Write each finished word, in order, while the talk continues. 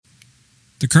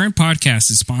The current podcast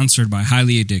is sponsored by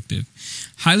Highly Addictive.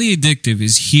 Highly Addictive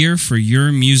is here for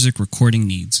your music recording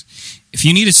needs. If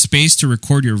you need a space to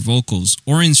record your vocals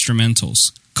or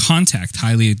instrumentals, contact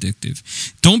Highly Addictive.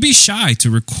 Don't be shy to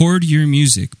record your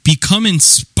music. Become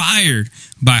inspired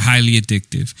by Highly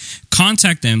Addictive.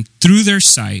 Contact them through their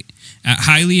site at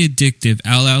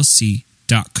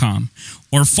highlyaddictivellc.com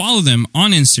or follow them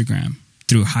on Instagram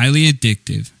through Highly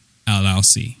Addictive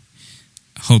LLC.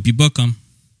 Hope you book them.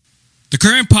 The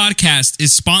current podcast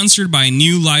is sponsored by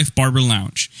New Life Barber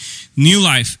Lounge. New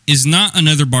Life is not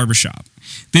another barbershop.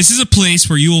 This is a place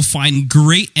where you will find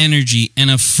great energy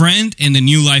and a friend in the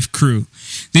New Life crew.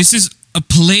 This is a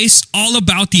place all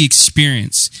about the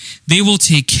experience. They will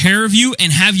take care of you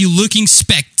and have you looking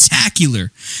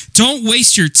spectacular. Don't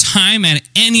waste your time at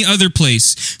any other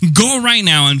place. Go right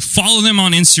now and follow them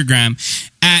on Instagram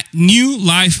at New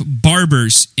Life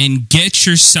Barbers and get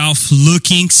yourself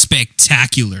looking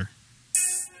spectacular.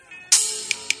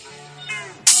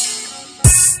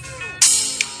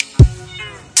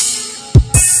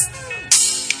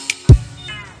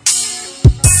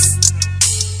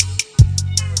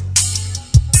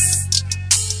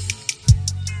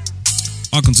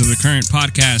 Welcome to the current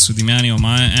podcast with Emmanuel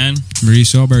Maya and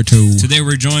Mauricio Alberto. Today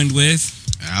we're joined with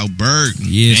Albert.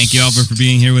 Yes. Thank you, Albert, for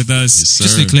being here with us. Yes, sir.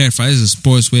 Just to clarify, this is a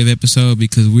Sports Wave episode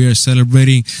because we are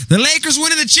celebrating the Lakers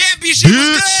winning the championship.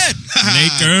 What's good?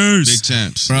 Lakers. Big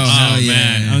champs. Bro, Oh, hell yeah.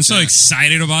 man. I'm so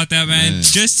excited about that, man.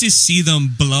 Just to see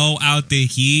them blow out the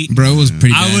Heat. Bro, it was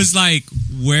pretty bad. I was like,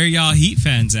 where y'all Heat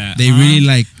fans at? They really,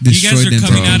 like, You destroyed guys are them,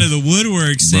 coming bro. out of the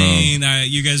woodwork saying that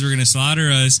you guys were going to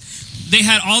slaughter us. They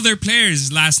had all their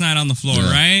players last night on the floor,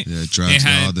 right? Yeah, They draft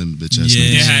had- all them bitch ass They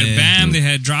niggas. had Bam, they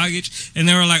had Dragic, and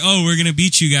they were like, "Oh, we're gonna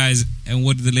beat you guys." And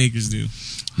what did the Lakers do?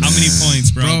 How many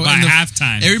points, bro? By in the-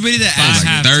 halftime. Everybody that By asked,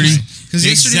 halftime. 30? because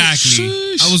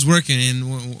Exactly. I was working,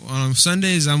 and on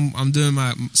Sundays I'm doing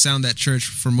my sound at church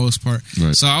for most part.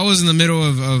 Right. So I was in the middle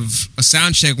of a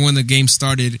sound check when the game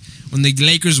started. When the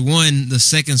Lakers won, the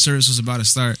second service was about to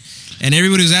start, and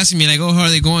everybody was asking me like, "Oh, how are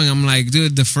they going?" I'm like,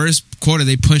 "Dude, the first quarter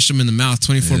they punched them in the mouth,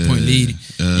 24-point lead."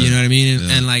 You know what I mean?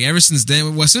 And like ever since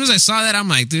then, as soon as I saw that, I'm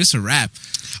like, "Dude, it's a wrap."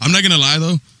 I'm not gonna lie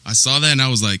though. I saw that and I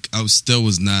was like, I was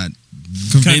not.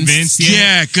 Convinced,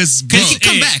 Yeah, because They can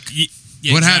come back.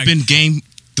 what happened? Game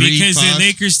 3, Because 5? the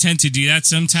Lakers tend to do that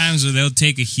sometimes, where they'll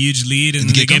take a huge lead and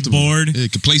then they get comfortable. bored. Yeah,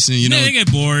 complacent. You know, They get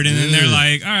bored, and then Yeah. they're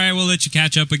like, "All right, we'll let you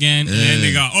catch up again." And then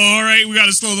they go, "Oh, all right, we got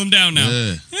to slow them down now."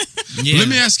 Yeah. Yeah. Let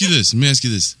me ask you this.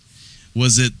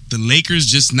 Was it the Lakers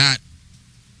just not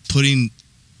putting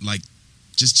like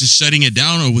just shutting it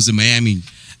down, or was it Miami?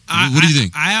 What do you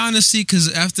think? I honestly,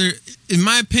 because after, in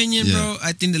my opinion, Yeah. bro,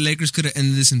 I think the Lakers could have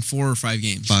ended this in 4 or 5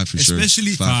 games. 5 for sure.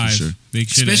 Especially 5 for sure. They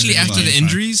should've Especially ended after it the in 5.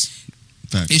 injuries,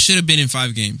 Facts. it should have been in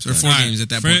 5 games or 4 All right, games at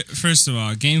that point. First of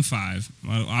all, Game 5.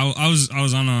 I was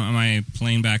on my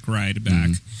plane ride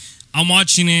back. I'm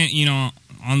watching it,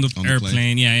 on the On the airplane.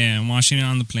 plane. Yeah, I'm watching it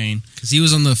on the plane. Because he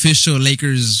was on the official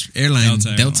Lakers airline,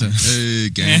 Delta Delta. airline. Hey,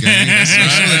 gang. That's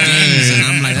Special games, and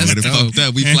I'm like, that's Way to dope. fuck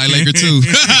that. We fly Laker too.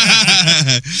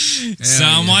 So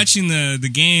I'm watching the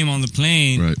game on the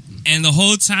plane, Right. and the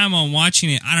whole time I'm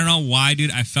watching it, I don't know why, dude.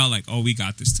 I felt like, oh, we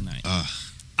got this tonight.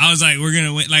 I was like, we're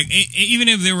gonna win. Like, even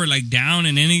if they were like down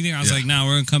and anything, I was like, nah,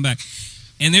 we're gonna come back.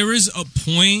 And there was a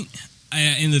point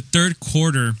in the third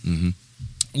quarter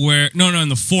where in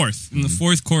the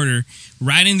fourth quarter,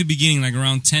 right in the beginning, like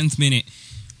around 10th minute,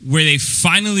 where they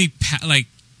finally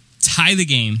tie the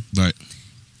game. Right.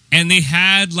 And they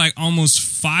had like almost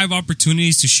 5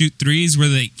 opportunities to shoot threes where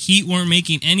the Heat weren't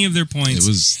making any of their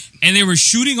points. And they were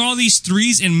shooting all these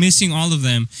threes and missing all of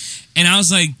them. And I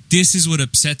was like, this is what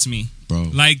upsets me. Bro.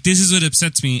 Like, this is what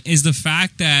upsets me, is the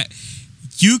fact that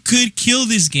you could kill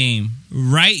this game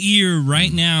right here,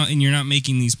 right now, and you're not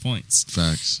making these points.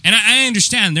 Facts. And I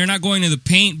understand they're not going to the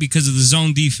paint because of the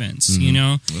zone defense, you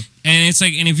know? Yeah. And it's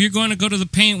like, and if you're going to go to the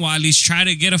paint, well, at least try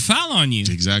to get a foul on you.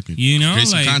 Exactly. You know, create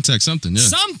some like, contact, something. Yeah.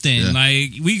 Something. Yeah.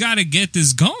 Like, we got to get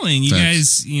this going. You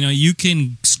Facts. guys, you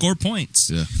can score points.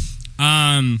 Yeah.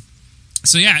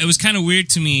 So, yeah, it was kind of weird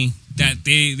to me that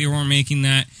they weren't making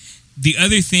that. The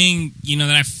other thing,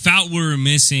 that I felt we were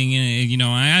missing, and,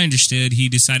 I understood he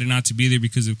decided not to be there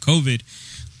because of COVID,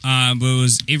 but it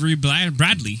was Avery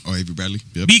Bradley. Oh, Avery Bradley.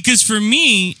 Yep. Because for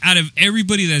me, out of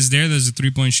everybody that's there that's a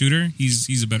three-point shooter,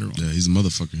 he's a better one. Yeah, he's a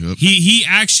motherfucker. Yep. He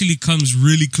actually comes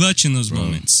really clutch in those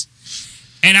moments.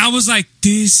 And I was like,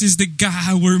 this is the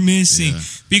guy we're missing. Yeah.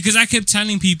 Because I kept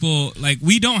telling people, like,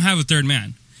 we don't have a third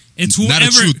man. It's Not a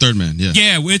whoever. true third man. Yeah.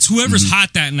 Yeah, it's whoever's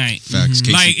hot that night. Facts.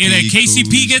 Like KCP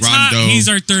Kuz, gets Rondo. hot, he's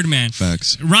our third man.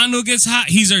 Facts. Rondo gets hot,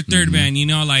 he's our third man. You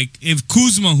know, like if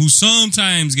Kuzma, who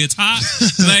sometimes gets hot,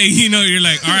 like, you know, you're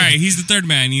like, all right, he's the third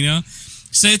man, you know?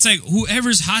 So it's like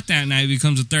whoever's hot that night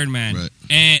becomes a third man.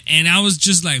 Right. And I was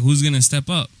just like, who's going to step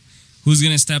up? Who's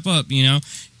going to step up, you know?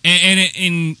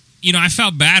 And you know, I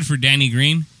felt bad for Danny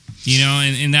Green, you know,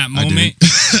 in that moment.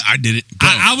 I did it. Bro.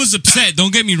 I was upset.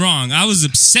 Don't get me wrong. I was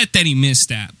upset that he missed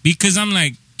that because I'm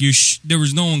like, there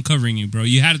was no one covering you, bro.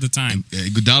 You had at the time.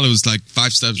 Iguodala was like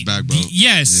 5 steps back, bro.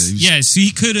 Yes, yes.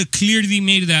 He could have clearly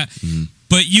made that,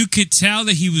 but you could tell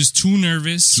that he was too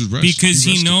nervous because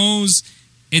he knows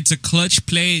it's a clutch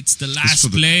play. It's the last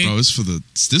play, bro. It's for the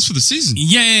season.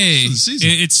 Yeah, it's for the season.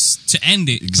 It's to end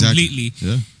it completely.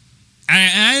 Yeah,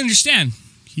 I understand.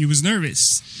 He was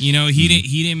nervous. You know, he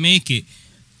didn't make it.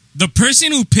 The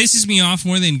person who pisses me off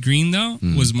more than Green though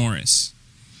was Morris.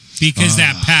 Because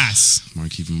that pass.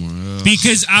 Markieff Morris.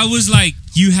 Because I was like,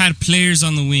 you had players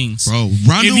on the wings. Bro,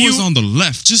 Rondo was on the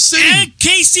left, just sitting. And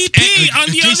KCP on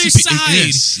the other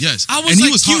side. Yes. I was and like,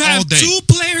 he was you hot have all day. 2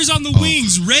 players on the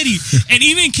wings ready. And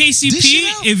even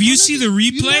KCP, if you see the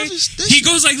replay, he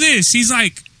goes like this. He's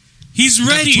like, he's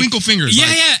ready. Twinkle fingers.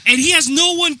 Yeah, yeah. And he has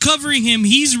no one covering him.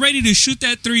 He's ready to shoot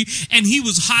that 3. And he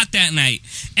was hot that night.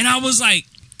 And I was like,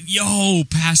 yo,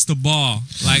 pass the ball.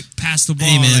 Like, pass the ball.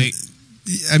 Hey, man. Like,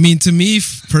 I mean, to me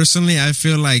personally, I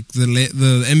feel like the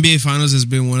NBA Finals has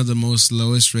been one of the most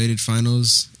lowest rated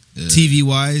finals, TV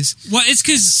wise. well, it's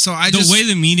because way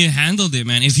the media handled it,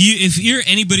 man. If you're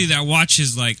anybody that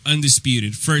watches like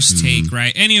Undisputed, First Take,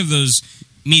 right, any of those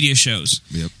media shows,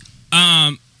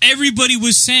 everybody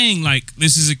was saying like,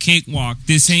 this is a cakewalk.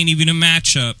 This ain't even a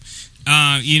matchup.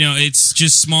 You know, it's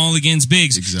just small against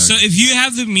bigs. Exactly. So if you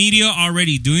have the media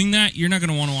already doing that, you're not going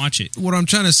to want to watch it. What I'm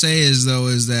trying to say is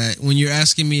that when you're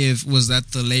asking me if was that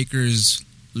the Lakers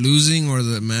losing or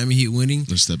the Miami Heat winning,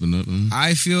 they're stepping up.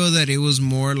 I feel that it was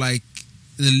more like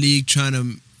the league trying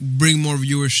to bring more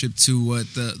viewership to what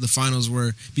the finals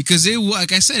were, because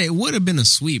like I said, it would have been a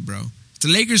sweep, bro. The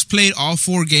Lakers played all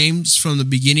 4 games from the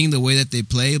beginning the way that they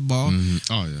play ball.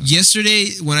 Oh, yeah.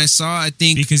 Yesterday, when I saw, I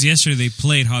think... Because yesterday they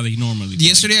played how they normally play.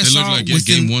 Yesterday I saw... Looked like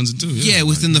game 1s and 2. Yeah,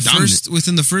 within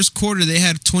the first quarter, they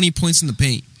had 20 points in the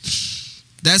paint.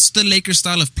 That's the Lakers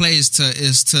style of play is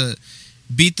to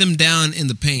beat them down in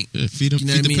the paint. Yeah, feed them, you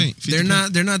know feed what the I mean?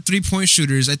 paint. They're not 3-point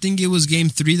shooters. I think it was game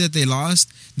 3 that they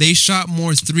lost. They shot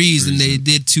more threes than they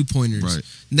did 2-pointers. Right.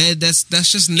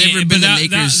 That's just never been the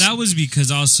Lakers. That was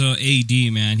because also AD,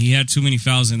 man, he had too many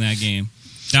fouls in that game.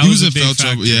 That He was a in big foul factor.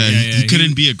 trouble. Yeah, he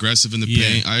couldn't be aggressive in the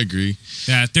paint. I agree.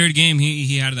 Yeah, third game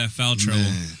he had that foul trouble.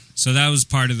 Man. So that was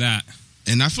part of that.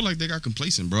 And I feel like they got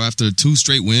complacent, bro. After 2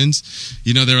 straight wins,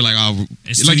 you know, they were like, "Oh,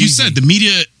 It's like too you easy. said, the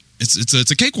media,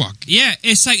 it's a cakewalk." Yeah,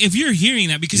 it's like if you're hearing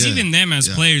that, because even them as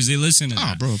players, they listen to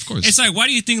that. Oh, bro, of course. It's like, why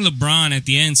do you think LeBron at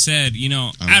the end said, you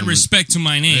know, I add remember. respect to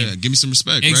my name? Yeah, give me some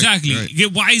respect. Exactly.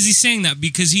 Right. Why is he saying that?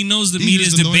 Because he knows the He media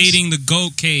is hears the debating the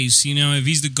GOAT case, you know, if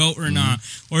he's the GOAT or not.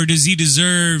 Or does he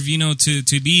deserve, you know, to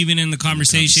be even in the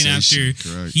conversation after,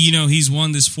 correct. you know, he's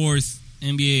won this 4th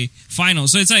NBA final.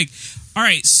 So it's like, all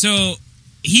right, so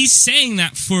he's saying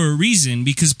that for a reason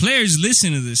because players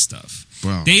listen to this stuff.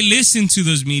 Wow. They listen to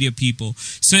those media people.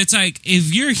 So it's like,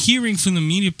 if you're hearing from the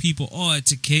media people, oh,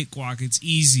 it's a cakewalk, it's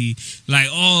easy. Like,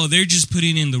 oh, they're just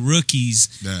putting in the rookies.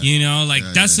 Yeah. You know, like,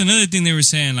 Yeah, that's another thing they were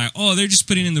saying. Like, oh, they're just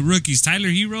putting in the rookies. Tyler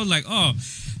Hero, like, oh.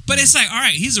 But it's like, all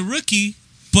right, he's a rookie,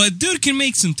 but dude can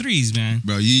make some threes, man.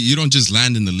 Bro, you don't just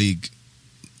land in the league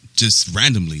just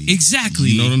randomly. Exactly.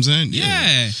 You know what I'm saying?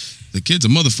 Yeah. The kid's a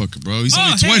motherfucker, bro. He's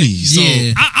only hey. 20. So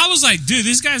Yeah. I was like, dude,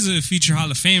 this guy's a future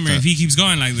Hall of Famer if he keeps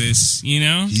going like this, you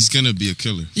know? he's going to be a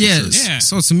killer. for Yeah, sure. Yeah.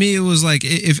 So to me, it was like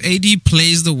if AD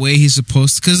plays the way he's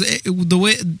supposed to, because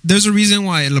there's a reason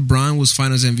why LeBron was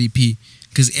Finals MVP.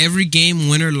 Because every game,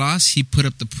 win or loss, he put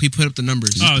up the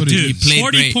numbers. Oh, dude, he played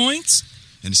 40 great. points?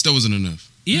 And it still wasn't enough.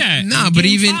 Yeah. Nah, in but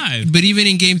game 5. even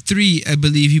in game 3, I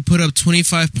believe he put up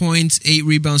 25 points, 8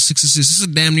 rebounds, 6 assists. This is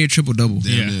a damn near triple double.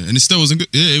 Yeah. And it still wasn't good.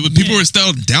 Yeah, people were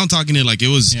still down talking it like it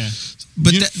was. Yeah.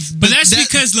 But But that's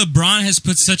because LeBron has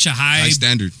put such a high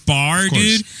standard. bar, Of course.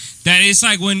 dude, that it's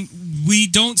like when we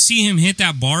don't see him hit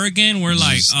that bar again, we're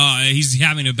like, oh, he's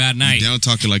having a bad night. Down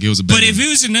talking like it was a bad But if night. it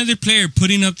was another player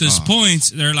putting up those points,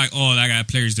 they're like, oh, that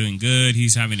player's doing good.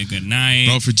 He's having a good night.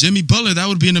 Bro, for Jimmy Butler, that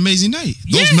would be an amazing night.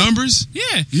 Those Yeah. numbers.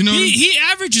 Yeah. You know what he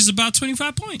averages about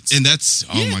 25 points. And that's,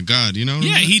 oh my God, you know?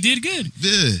 Yeah, he did good.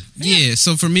 Yeah. Yeah,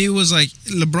 so for me, it was like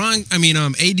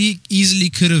AD easily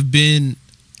could have been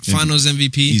Finals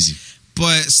MVP. Easy.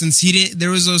 But since he didn't,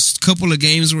 there was those couple of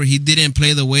games where he didn't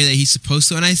play the way that he's supposed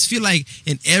to, and I feel like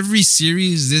in every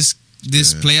series this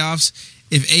playoffs,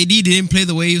 if AD didn't play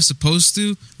the way he was supposed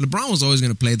to, LeBron was always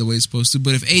going to play the way he's supposed to.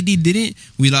 But if AD didn't,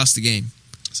 we lost the game.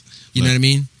 You know what I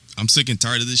mean? I'm sick and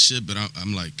tired of this shit, but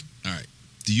I'm like, all right.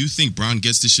 Do you think Bron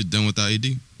gets this shit done without AD?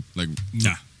 Like,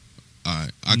 nah. All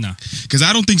right, Nah. Because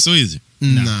I don't think so either.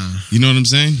 Nah. You know what I'm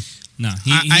saying? No,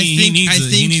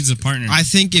 he needs a partner. I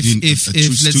think if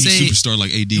let's say superstar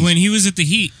like AD, when he was at the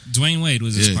Heat, Dwayne Wade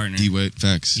was his partner. D-Wade,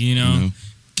 facts. You know,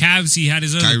 Cavs, he had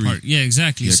his other Kyrie. partner. Yeah,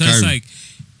 exactly. Yeah, so Kyrie. it's like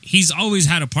he's always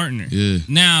had a partner. Yeah.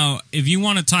 Now, if you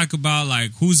want to talk about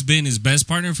like who's been his best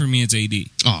partner, for me, it's AD.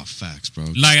 Oh, facts, bro.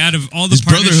 Like out of all the His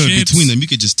brotherhood partnerships between them, you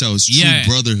could just tell it's true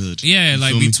brotherhood. Yeah, You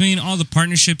like feel me? between all the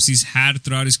partnerships he's had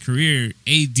throughout his career,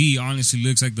 AD honestly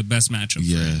looks like the best matchup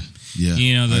for him. Yeah,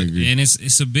 You know, I agree. and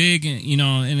it's a big, you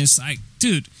know, and it's like,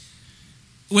 dude,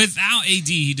 without AD,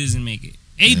 he doesn't make it.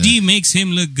 AD makes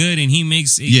him look good, and he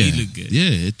makes AD look good.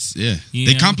 Yeah, You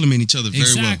they know? complement each other very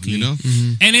Exactly. well. You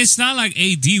know, And it's not like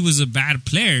AD was a bad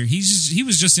player. He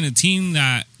was just in a team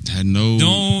that had no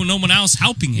one else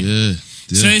helping him. Yeah.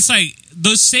 So it's like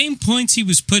those same points he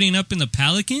was putting up in the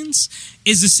Pelicans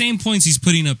is the same points he's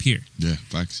putting up here. Yeah,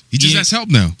 facts. He just Yeah. has help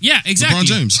now. Yeah, exactly. LeBron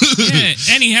James.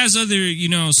 Yeah, and he has other, you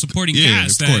know, supporting Yeah,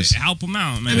 cast of that course. help him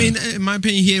out, man. I mean, in my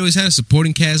opinion, he always had a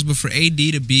supporting cast, but for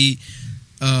AD to be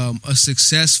a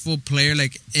successful player,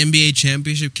 like NBA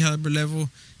championship caliber level,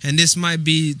 and this might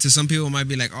be, to some people, might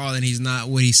be like, oh, then he's not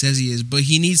what he says he is, but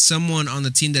he needs someone on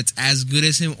the team that's as good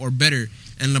as him or better,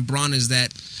 and LeBron is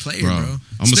that player, bro. I'm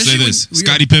gonna say Especially this: when we are-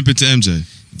 Scottie Pippen to MJ.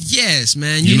 Yes,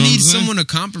 man. You You know what need I'm saying? someone to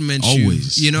compliment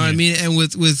Always. you. You know what I mean? And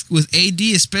with AD,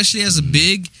 especially as a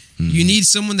big, you need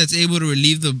someone that's able to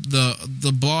relieve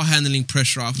the ball handling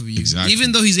pressure off of you. Exactly.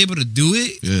 Even though he's able to do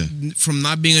it from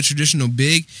not being a traditional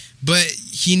big, but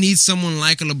he needs someone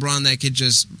like a LeBron that could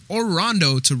just, or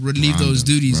Rondo, to relieve those Rondo,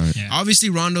 duties. right. Yeah. Obviously,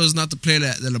 Rondo is not the player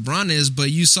that LeBron is,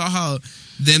 but you saw how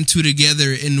them two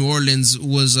together in New Orleans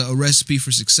was a recipe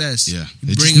for success. Yeah,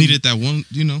 You it bring just 'em needed that one,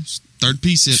 third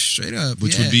piece, straight up,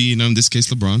 which yeah. would be, in this case,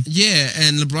 LeBron. Yeah,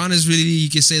 and LeBron is really,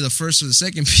 you could say, the first or the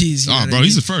second piece. You know Oh, what bro, I mean?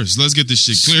 he's the first. Let's get this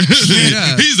shit clear. Straight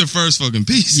up. He's the first fucking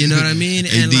piece. You know what I mean?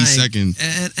 AD second.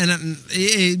 And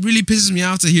it really pisses me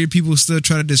off to hear people still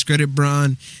try to discredit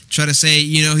Bron, try to say,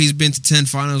 he's been to 10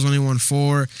 finals, only won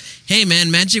 4. Hey, man,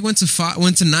 Magic went to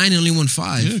 9 and only won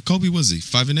 5. Yeah, Kobe was he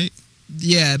 5 and 8?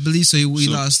 Yeah, I believe so. He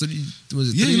So- lost 30. Was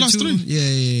it? Yeah, he 32? lost 3.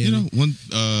 Yeah. One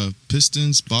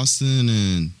Pistons, Boston,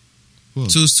 and who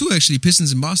else? So it's 2 actually,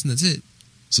 Pistons and Boston. That's it.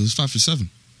 So it's 5 for 7.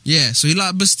 Yeah, so he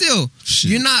lost, but still, Shit.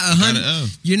 you're not Got 100. an L.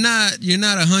 You're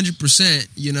not 100%.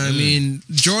 You know what I Yeah. mean?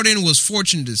 Jordan was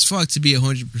fortunate as fuck to be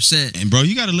 100%. And bro,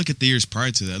 you got to look at the years prior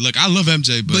to that. Look, I love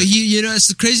MJ, but But it's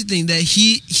the crazy thing that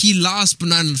he lost, but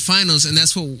not in the finals, and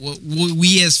that's what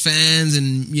we as fans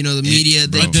and the media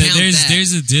they bro. count that.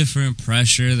 There's a different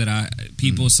pressure that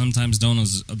people sometimes don't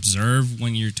observe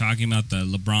when you're talking about the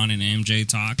LeBron and MJ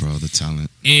talk. bro, the talent.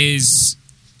 Is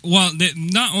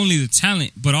not only the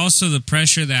talent, but also the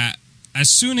pressure that as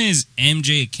soon as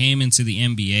MJ came into the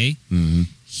NBA, Mm-hmm.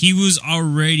 he was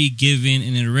already given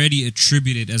and already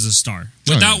attributed as a star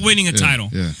without winning a title.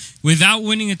 Yeah. Without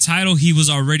winning a title, he was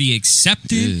already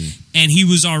accepted and he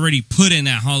was already put in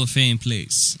that Hall of Fame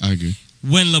place. I agree.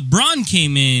 When LeBron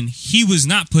came in, he was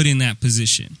not put in that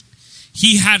position.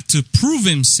 He had to prove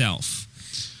himself,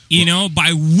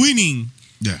 by winning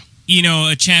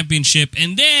a championship,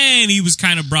 and then he was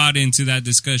kind of brought into that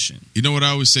discussion. You know what I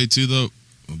always say too, though?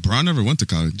 Bron never went to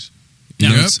college.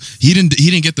 No. He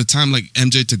didn't get the time like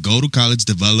MJ to go to college,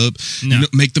 develop, No.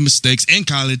 make the mistakes in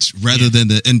college rather than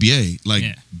the NBA. Like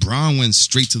Yeah. Bron went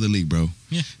straight to the league, bro.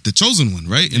 Yeah. The chosen one,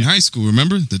 right? In high school,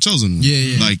 remember? The chosen one.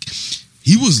 Yeah. Like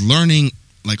he was learning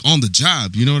like on the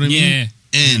job, you know what I mean? Yeah.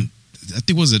 And I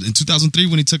think was it in 2003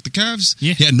 when he took the Cavs?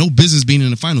 Yeah. He had no business being in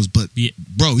the finals, but Yeah.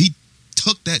 bro, he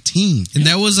took that team. And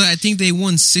that was, I think they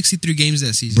won 63 games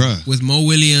that season, Bruh. with Mo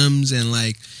Williams and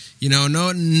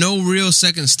no real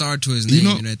second star to his name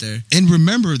right there. And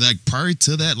remember, like prior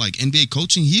to that, like NBA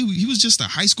coaching, he was just a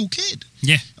high school kid.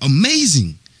 Yeah.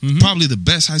 Amazing. Mhm. Probably the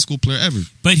best high school player ever.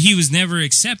 But he was never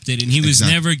accepted, and he was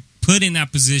Exactly. never put in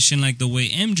that position like the way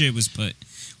MJ was put.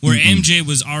 Where MJ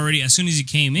was already, as soon as he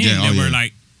came in, Yeah, they were yeah.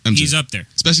 like, MJ. he's up there.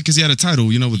 Especially because he had a title,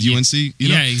 with UNC.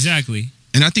 Yeah, exactly.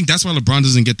 And I think that's why LeBron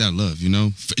doesn't get that love,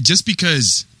 just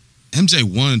because MJ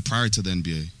won prior to the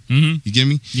NBA. Mm-hmm. You get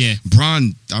me? Yeah.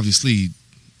 Bron, obviously,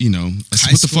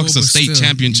 High what the fuck is school, a but state still,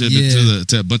 championship yeah.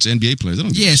 to a bunch of NBA players? I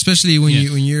don't give Yeah, a especially when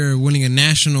Yeah. you're winning a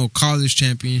national college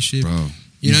championship. bro.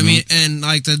 You know what I mean? And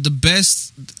like the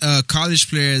best college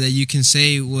player that you can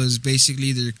say was basically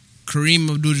either Kareem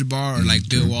Abdul-Jabbar or like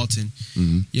Bill Walton.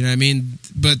 You know what I mean?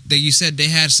 But like you said, they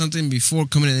had something before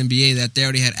coming to the NBA that they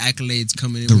already had accolades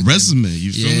coming in. The with resume, them.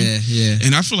 you feel me? Yeah.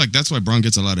 And I feel like that's why Bron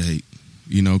gets a lot of hate.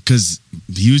 You know, because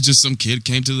he was just some kid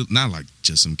came to the not like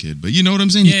just some kid, but you know what I'm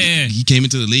saying? Yeah. He came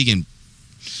into the league and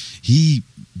he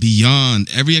beyond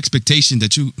every expectation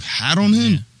that you had on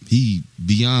him. Yeah. He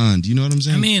beyond. You know what I'm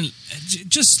saying? I mean,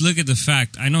 just look at the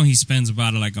fact. I know he spends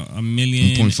about like a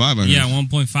million. 1.5, I heard. Yeah,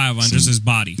 1.5 on just his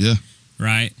body. Yeah.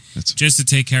 Right? That's just to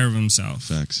take care of himself.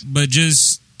 Facts. But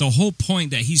just the whole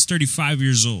point that he's 35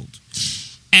 years old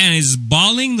and is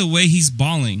balling the way he's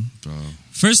balling. Bro.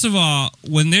 First of all,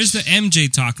 when there's the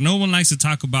MJ talk, no one likes to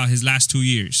talk about his last 2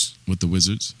 years. With the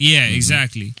Wizards? Yeah,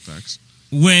 exactly. Facts.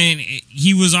 When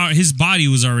his body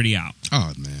was already out.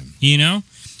 Oh, man. You know?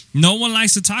 No one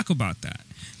likes to talk about that.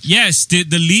 Yes, the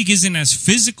league isn't as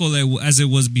physical as it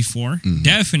was before.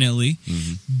 Definitely.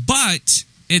 But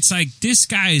it's like this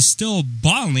guy is still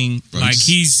balling like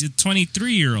he's a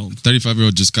 23-year-old.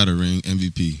 35-year-old just got a ring,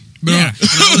 MVP. Bro, Yeah.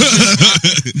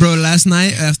 bro, last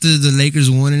night after the Lakers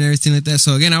won and everything like that.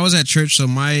 So again, I was at church, so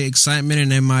my excitement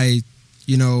and then my,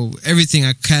 you know, everything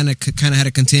I kind of had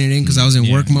to contain it in because I was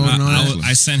in work mode and all that.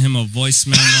 I sent him a voice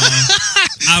memo.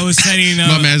 I was sending him.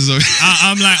 My man's over.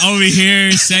 I'm like over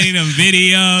here sending him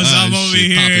videos. I'm over shit,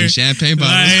 here popping champagne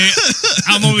bottles. like,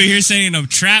 I'm over here sending him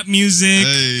trap music.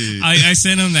 Hey. I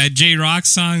sent him that J Rock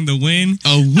song, The Win.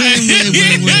 Oh, win.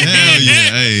 Hell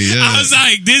yeah. Hey, yeah. I was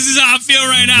like, this is how I feel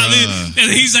right now. Bruh.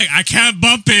 And he's like, I can't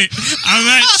bump it. I'm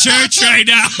at church right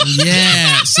now.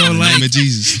 Yeah, so In the like, name of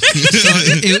Jesus. so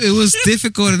it was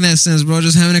difficult in that sense, bro.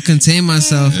 Just having to contain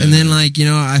myself, and then like, you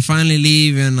know, I finally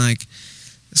leave and like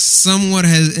somewhat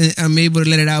I'm able to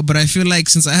let it out. But I feel like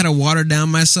since I had to water down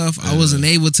myself, I wasn't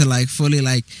able to like fully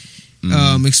like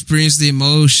experience the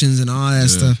emotions and all that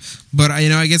stuff. But you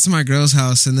know, I get to my girl's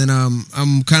house and then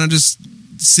I'm kind of just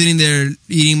sitting there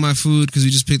eating my food because we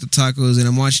just picked up tacos, and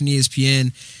I'm watching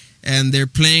ESPN. And they're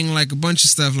playing like a bunch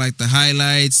of stuff, like the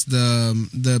highlights,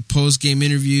 the post game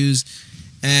interviews,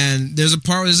 and there's a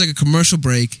part where there's like a commercial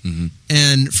break,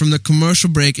 and from the commercial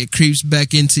break it creeps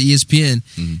back into ESPN,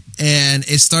 and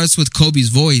it starts with Kobe's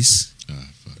voice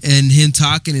and him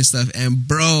talking and stuff. And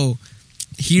bro,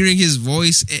 hearing his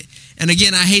voice, and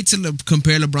again, I hate to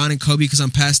compare LeBron and Kobe because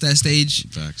I'm past that stage.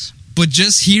 Facts. But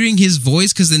just hearing his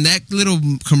voice, because in that little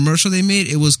commercial they made,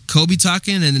 it was Kobe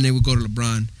talking, and then they would go to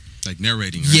LeBron. Like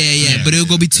narrating, right? Yeah, but it would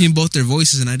go between both their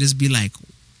voices, and I'd just be like,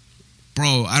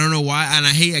 bro, I don't know why, and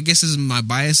I guess this is my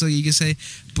bias, so you can say,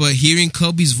 but hearing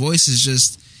Kobe's voice is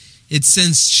just, it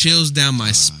sends chills down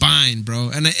my spine, bro.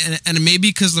 And maybe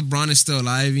because LeBron is still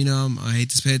alive, you know, I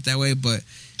hate to say it that way, but,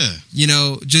 you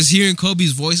know, just hearing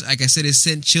Kobe's voice, like I said, it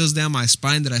sent chills down my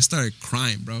spine that I started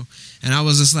crying, bro. And I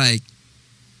was just like,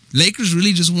 Lakers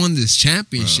really just won this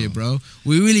championship, bro.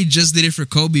 We really just did it for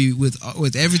Kobe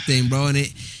with everything, bro, and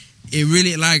it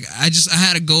really, like, I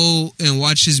had to go and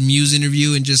watch his Muse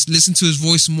interview and just listen to his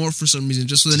voice more for some reason,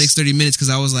 just for the next 30 minutes, because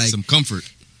I was like... Some comfort.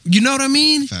 You know what I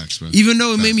mean? Facts, bro. Even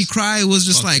though it made me cry, it was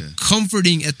just Fuck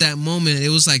comforting at that moment. It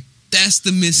was like, that's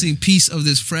the missing piece of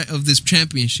this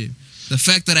championship. The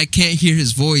fact that I can't hear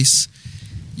his voice.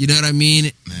 You know what I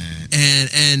mean? Man.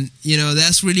 And you know,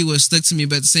 that's really what stuck to me.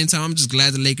 But at the same time, I'm just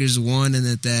glad the Lakers won and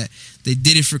that they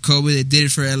did it for Kobe, they did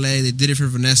it for LA, they did it for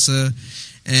Vanessa.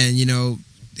 And, you know...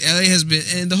 LA has been,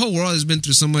 and the whole world has been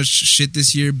through so much shit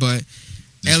this year, but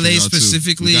Just LA for y'all,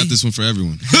 specifically, too. We got this one for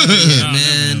everyone. yeah, man,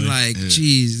 definitely. like,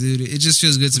 geez, dude, it just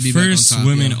feels good to be back on First top.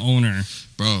 women yo. owner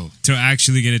Bro, to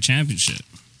actually get a championship.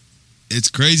 it's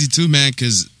crazy too, man,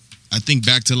 because I think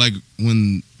back to like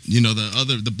when, you know,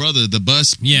 the brother, the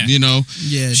bus, Yeah. you know,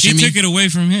 Yeah, She Jimmy, took it away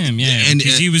from him, And-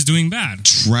 because he was doing bad.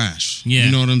 trash. Yeah.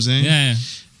 You know what I'm saying? Yeah.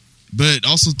 But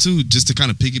also too, just to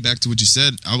kind of piggyback to what you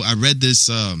said, I read this,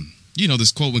 you know,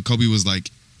 this quote when Kobe was like,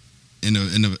 in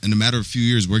a matter of a few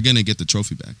years, we're gonna get the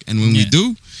trophy back, and when we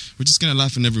do, we're just gonna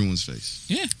laugh in everyone's face.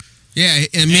 Yeah. yeah,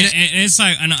 I mean, And it's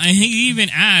like, and he even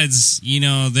adds, you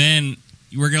know, then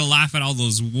we're going to laugh at all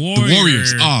those Warriors. The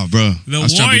Warriors, oh, bro, The I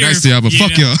was trying to be Warrior- nice to y'all, but you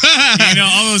fuck know, y'all. You know,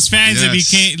 all those fans that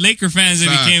Yes. became Laker fans that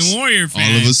Facts. became Warrior fans.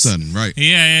 All of a sudden, right?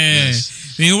 Yeah.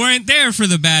 Yes. They weren't there for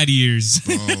the bad years.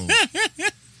 Bro.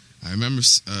 I remember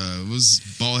it was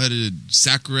bald-headed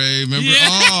Sakurai. Remember? Yeah.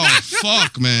 Oh,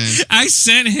 fuck, man. I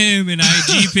sent him an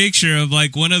IG picture of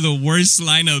like one of the worst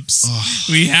lineups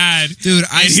we had. dude,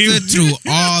 I And he- stood through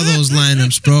all those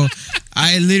lineups, bro.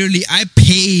 I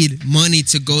paid money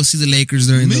to go see the Lakers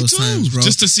during Me those too. times, bro.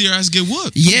 Just to see her ass get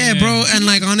whooped. Yeah, Yeah. bro, and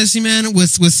like honestly, man,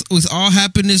 with all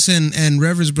happiness and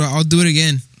reverence, bro, I'll do it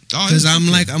again. Oh, Because yeah, I'm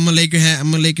okay. like, I'm a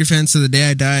Laker fan to the day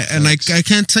I die, and like Facts. I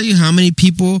can't tell you how many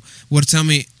people would tell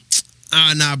me,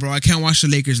 nah, bro, I can't watch the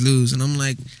Lakers lose. And I'm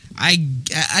like,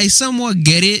 I somewhat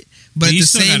get it, but at you the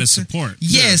still same gotta support.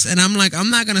 Yes, and I'm like, I'm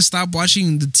not gonna stop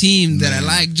watching the team that I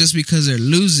like just because they're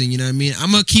losing. You know what I mean?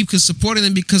 I'm gonna keep supporting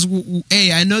them because,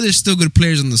 hey, I know there's still good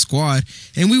players on the squad,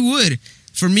 and we would.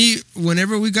 For me,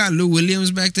 whenever we got Lou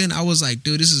Williams back then, I was like,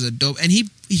 dude, this is a dope. And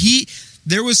he,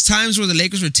 there was times where the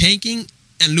Lakers were tanking,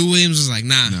 and Lou Williams was like,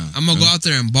 nah, I'm gonna go out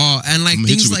there and ball. And like I'm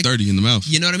things hit you like with 30 in the mouth.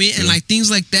 You know what I mean? And like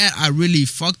things like that, I really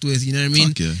fucked with. You know what I mean?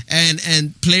 Fuck yeah.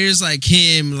 And players like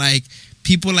him, like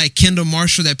people like Kendall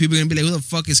Marshall, that people are gonna be like, who the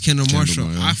fuck is Kendall Marshall?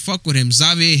 I fuck with him.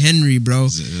 Xavier Henry, bro.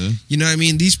 Yeah. You know what I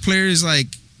mean? These players, like,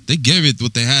 they gave it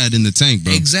what they had in the tank,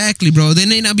 bro. Exactly, bro. They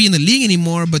may not be in the league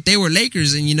anymore, but they were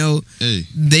Lakers, and you know,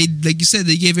 they, like you said,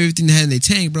 they gave everything they had in their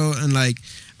tank, bro. And like,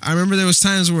 I remember there was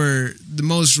times where the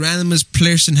most randomest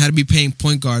person had to be playing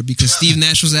point guard because Steve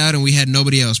Nash was out and we had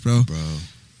nobody else, bro.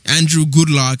 Andrew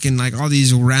Goodlock and like all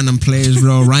these random players,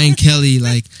 bro. Ryan Kelly,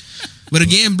 like. But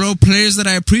again, bro, players that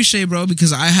I appreciate, bro,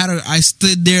 because I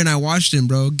stood there and I watched them,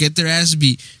 bro, get their ass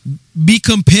beat, be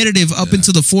competitive up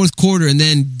into the fourth quarter, and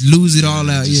then lose it all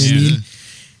out. You know what I mean?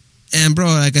 And bro,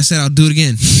 like I said, I'll do it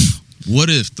again. What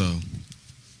if though?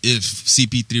 If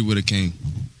CP3 would have came,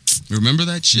 remember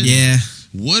that shit? Yeah.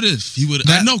 What if he would?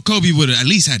 I know Kobe would have at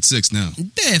least had 6 now.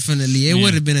 Definitely, it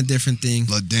would have been a different thing.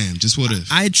 But damn, just what if?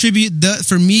 I attribute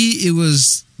for me, it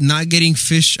was not getting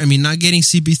not getting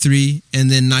CP3, and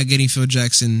then not getting Phil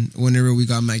Jackson whenever we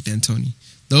got Mike D'Antoni.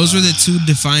 Those were the two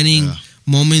defining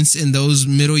moments in those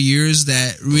middle years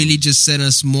that really just sent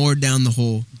us more down the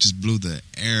hole. Just blew the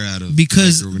air out of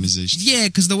the organization. Yeah,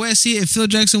 because the way I see it, if Phil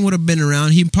Jackson would have been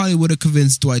around, he probably would have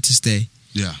convinced Dwight to stay.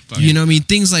 Yeah. You know what I mean?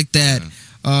 Things like that.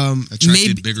 Attracted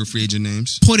maybe bigger free agent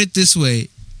names. Put it this way.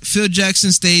 Phil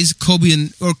Jackson stays,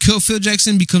 Phil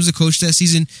Jackson becomes a coach that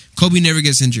season, Kobe never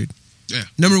gets injured. Yeah.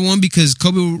 Number one, because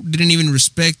Kobe didn't even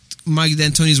respect Mike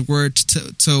D'Antoni's word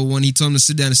to when he told him to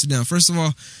sit down. First of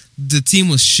all, the team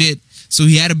was shit, so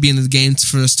he had to be in the game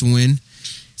for us to win.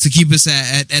 To keep us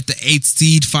at the 8th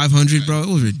seed, 500, bro. It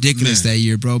was ridiculous that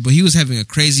year, bro. But he was having a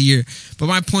crazy year. But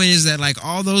my point is that, like,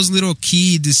 all those little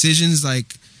key decisions, like,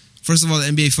 first of all, the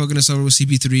NBA fucking us over with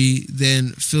CP3,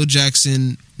 then Phil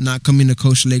Jackson not coming to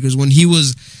coach the Lakers when he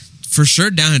was for sure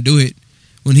down to do it,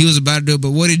 when he was about to do it. But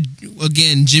what did,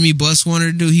 again, Jimmy Buss wanted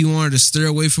to do? He wanted to stir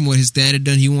away from what his dad had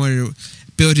done. He wanted to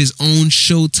build his own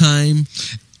Showtime.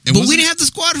 But we didn't have the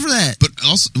squad for that. But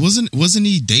also, wasn't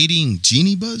he dating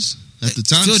Jeannie Buss at the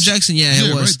time? Phil Jackson,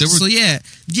 it was. Right.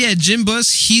 So Jim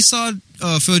Buss, he saw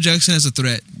Phil Jackson as a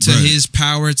threat to his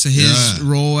power, to his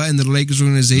role in the Lakers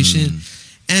organization.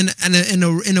 And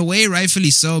in a way, rightfully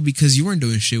so, because you weren't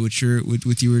doing shit with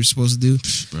what you were supposed to do.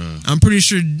 Bro. I'm pretty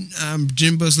sure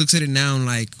Jim Buss looks at it now and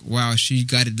like, wow, she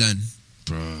got it done.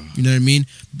 Bro. You know what I mean?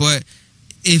 But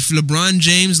if LeBron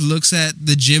James looks at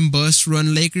the Jim Buss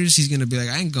run Lakers, he's gonna be like,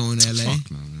 I ain't going to LA.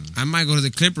 Fuck no, man. I might go to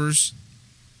the Clippers.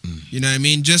 You know what I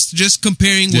mean? Just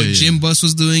comparing what Jim Buss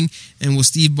was doing and what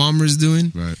Steve Ballmer is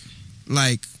doing. Right.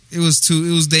 Like, it was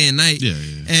day and night. Yeah.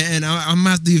 And I'm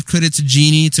gonna have to give credit to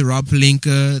Jeannie, to Rob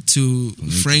Pelinka, to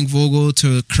Frank Vogel,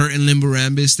 to Kurt and Limbo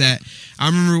Rambis. That I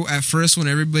remember at first when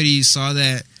everybody saw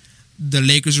that the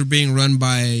Lakers were being run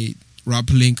by Rob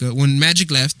Pelinka, when Magic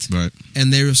left, right,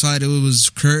 and they saw that it was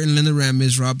Kurt and Linda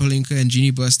Rambis, Rob Pelinka, and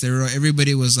Jeannie Buss.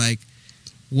 Everybody was like,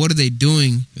 "What are they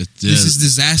doing? This is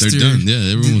disaster." They're done.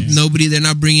 Yeah, they're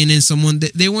not bringing in someone.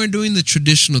 They weren't doing the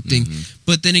traditional thing.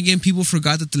 But then again, people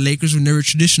forgot that the Lakers were never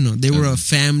traditional. They were a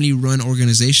family-run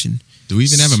organization. Do we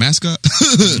even have a mascot?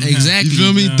 Exactly. You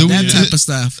feel me? That type of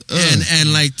stuff.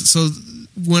 And like, so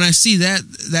when I see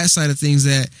that side of things,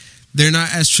 that they're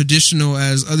not as traditional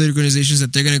as other organizations,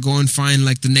 that they're going to go and find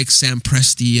like the next Sam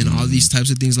Presti and all these types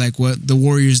of things, like what the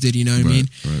Warriors did, you know what I mean?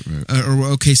 Right. Or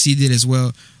what OKC did as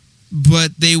well.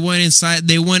 But they went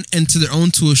into their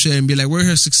own tool shed and be like, we're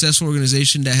a successful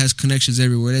organization that has connections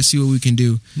everywhere. Let's see what we can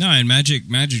do. No, and Magic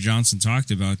Johnson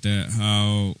talked about that,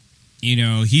 how, you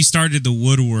know, he started the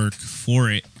woodwork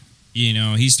for it. You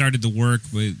know, he started the work,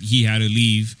 but he had to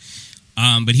leave.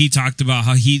 But he talked about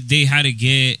how they had to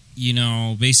get, you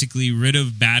know, basically rid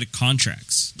of bad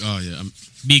contracts. Oh, yeah.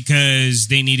 Because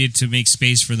they needed to make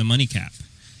space for the money cap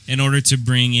in order to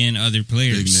bring in other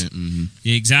players.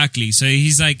 Exactly. So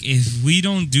he's like, if we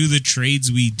don't do the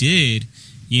trades we did,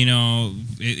 you know,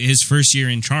 his first year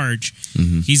in charge,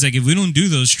 he's like, if we don't do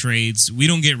those trades, we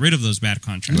don't get rid of those bad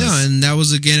contracts. No, and that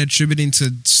was again attributing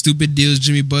to stupid deals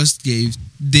Jimmy Buss did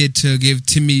to give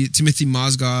Timothy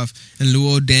Mozgov and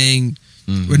Luol Deng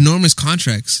enormous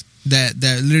contracts that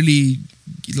literally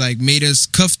like made us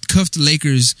cuffed the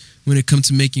Lakers when it comes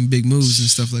to making big moves and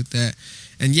stuff like that.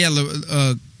 And yeah,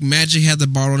 Magic had the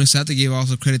ball rolling, so I have to give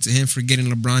also credit to him for getting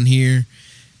LeBron here.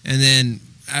 And then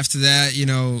after that, you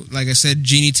know, like I said,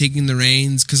 Genie taking the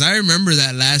reins. Because I remember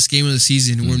that last game of the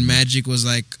season when Magic was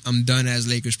like, I'm done as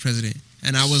Lakers president.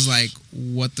 And I was like,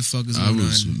 what the fuck is going on? I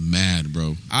was mad,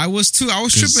 bro. I was too. I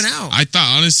was tripping out. I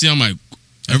thought, honestly, I'm like,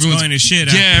 everyone's going to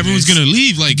shit. Yeah, everyone's going to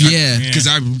leave. Like, yeah. Because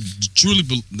I truly,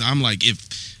 I'm like, if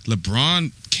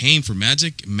LeBron came for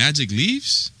Magic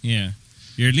leaves. Yeah.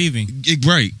 You're leaving.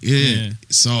 Right. Yeah.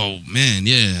 So, man,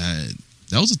 yeah.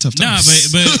 That was a tough time. No,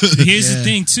 but here's the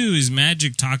thing, too, is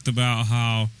Magic talked about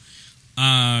how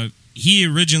he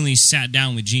originally sat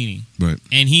down with Genie. Right.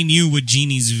 And he knew what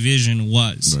Genie's vision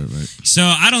was. Right. So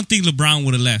I don't think LeBron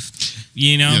would have left.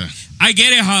 You know? Yeah. I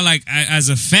get it how, like, as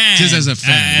a fan. Just as a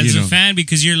fan. As a fan,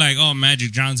 because you're like, oh,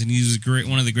 Magic Johnson, he was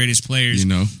one of the greatest players.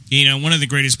 You know, one of the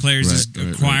greatest players is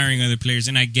acquiring other players,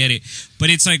 and I get it.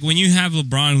 But it's like when you have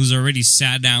LeBron who's already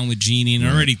sat down with Genie and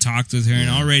already talked with her and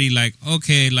already like,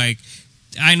 okay, like,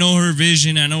 I know her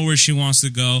vision, I know where she wants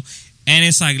to go. And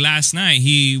it's like last night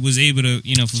he was able to,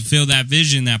 you know, fulfill that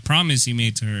vision, that promise he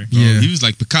made to her. Yeah, he was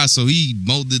like Picasso. He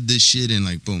molded this shit and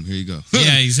like, boom, here you go.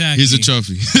 Yeah, exactly. Here's a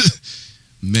trophy.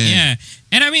 Man. Yeah.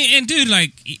 And I mean, and dude,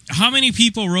 like, how many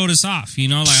people wrote us off? You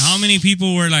know, like, how many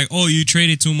people were like, oh, you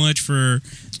traded too much for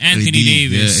Anthony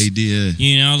Davis? Yeah, AD, yeah.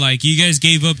 You know, like, you guys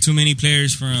gave up too many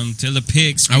players from to the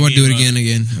picks. I would do it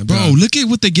again. Bro, look at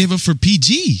what they gave up for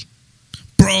PG.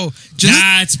 Bro,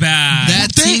 that's bad. That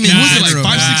team was it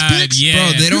like 5-6 picks?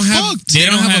 Yeah. Bro, they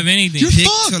don't have anything. Pick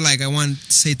to like I want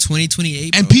to say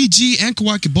 2028. And PG and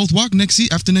Kawhi could both walk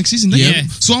after next season. Yeah.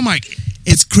 So I'm like,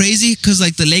 it's crazy because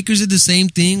like the Lakers did the same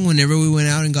thing whenever we went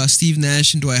out and got Steve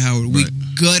Nash and Dwight Howard. We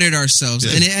gutted ourselves,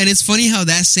 and it's funny how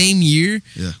that same year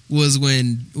was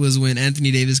when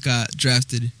Anthony Davis got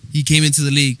drafted. He came into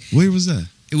the league. Where was that?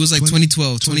 It was like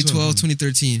 2012,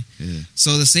 2013. Yeah.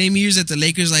 So the same years that the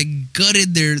Lakers like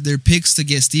gutted their picks to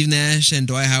get Steve Nash and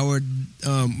Dwight Howard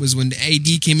was when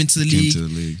AD came into the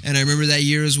league. And I remember that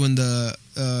year was when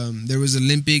there was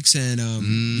Olympics and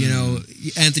you know,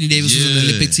 Anthony Davis was on the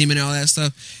Olympic team and all that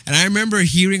stuff. And I remember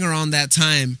hearing around that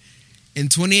time in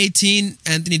 2018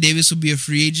 Anthony Davis will be a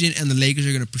free agent and the Lakers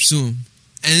are going to pursue him.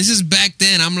 And this is back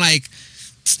then. I'm like,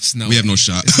 we have no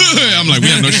shot. I'm like, we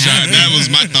have no shot. That was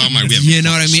my thought. I'm like, we have you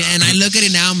know what I mean? And I look at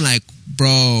it now, I'm like,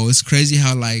 bro, it's crazy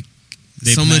how like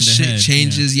so much shit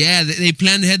changes. Yeah, they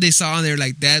planned ahead. They saw and they're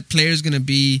like, that player's gonna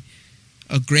be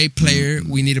a great player.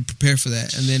 We need to prepare for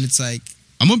that. And then it's like,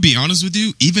 I'm gonna be honest with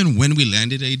you. Even when we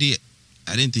landed AD,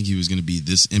 I didn't think he was gonna be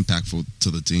this impactful to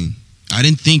the team. I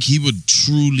didn't think he would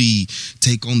truly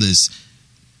take on this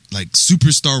like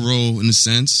superstar role in a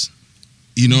sense.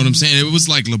 You know what I'm saying? It was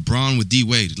like LeBron with D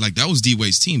Wade. Like, that was D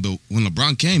Wade's team. But when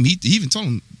LeBron came, he even told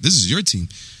him, this is your team.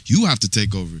 You have to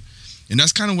take over. And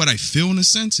that's kind of what I feel in a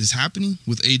sense is happening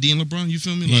with AD and LeBron. You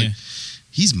feel me? Yeah. Like,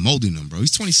 he's molding them, bro.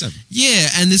 He's 27. Yeah,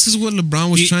 and this is what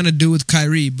LeBron was trying to do with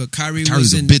Kyrie, but Kyrie's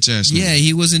wasn't a bitch ass. Yeah,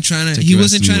 he wasn't trying to. He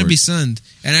wasn't trying to be sunned.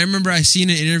 And I remember I seen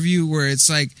an interview where it's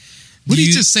like, what did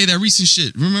you just say that recent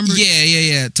shit? Remember?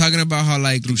 Yeah. Talking about how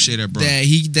like threw shade at bro.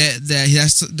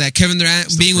 that Kevin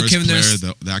Durant being with Kevin Durant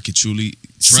that I could truly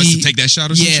trust to take that shot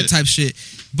or some shit. Type shit.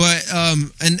 But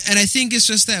and I think it's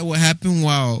just that what happened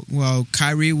while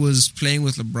Kyrie was playing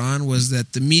with LeBron was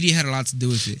that the media had a lot to do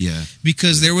with it. Yeah.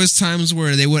 Because there was times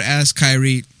where they would ask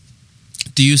Kyrie,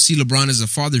 "Do you see LeBron as a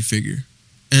father figure?"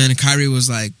 And Kyrie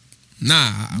was like, "Nah,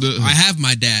 I have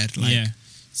my dad." Like, yeah.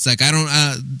 It's like, I don't,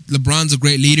 LeBron's a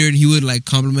great leader and he would like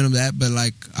compliment him that, but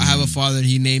like, I have a father and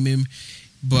he named him.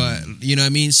 But, you know what I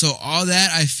mean? So all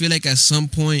that, I feel like at some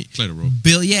point, played a role.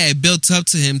 It built up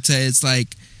to him to, it's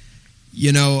like,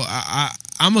 you know,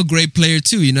 I'm a great player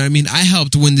too. You know what I mean? I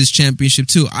helped win this championship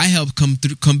too. I helped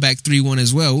come back 3-1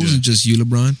 as well. It wasn't just you,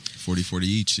 LeBron. 40-40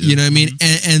 each. Yeah. You know what I mean?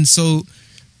 And so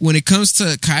when it comes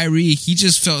to Kyrie, he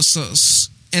just felt so,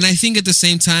 and I think at the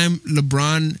same time,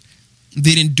 LeBron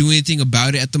didn't do anything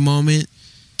about it at the moment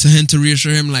to him to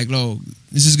reassure him like, "Oh,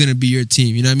 this is gonna be your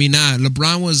team." You know what I mean? Nah,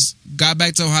 LeBron got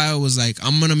back to Ohio, was like,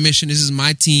 "I'm on a mission. This is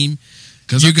my team.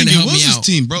 Because you're gonna help me out."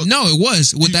 Team, bro. No, it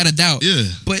was without a doubt. Yeah.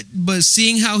 But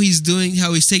seeing how he's doing,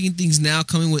 how he's taking things now,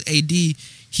 coming with AD,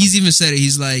 he's even said it.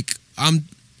 He's like,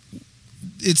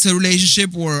 It's a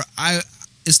relationship where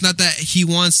It's not that he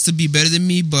wants to be better than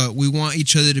me, but we want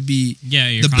each other to be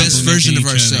the best version of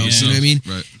ourselves. You know what I mean?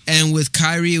 Right. And with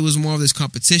Kyrie, it was more of this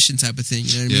competition type of thing.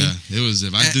 You know what I mean? Yeah, it was.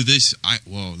 If I do this,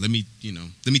 let me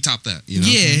top that. You know?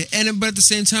 Yeah, but at the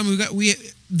same time,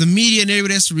 the media and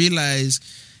everybody has to realize,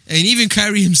 and even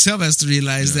Kyrie himself has to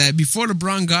realize that before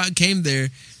LeBron came there,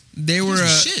 they were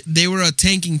a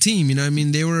tanking team. You know what I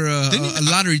mean? They were a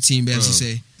lottery team, as you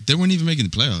say. They weren't even making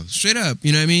the playoffs. Straight up,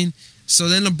 you know what I mean? So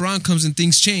then LeBron comes and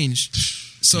things change.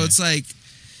 So it's like,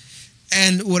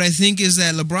 and what I think is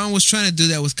that LeBron was trying to do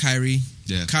that with Kyrie.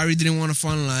 Yeah. Kyrie didn't want to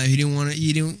fall in line. He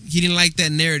didn't like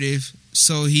that narrative.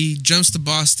 So he jumps to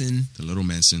Boston. The little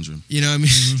man syndrome. You know what I mean?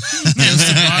 Jumps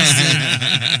to Boston,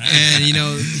 and you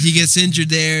know he gets injured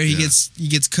there. He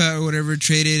gets cut or whatever,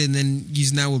 traded, and then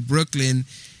he's now with Brooklyn.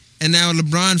 And now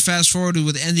LeBron, fast forward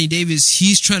with Anthony Davis,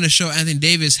 he's trying to show Anthony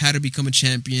Davis how to become a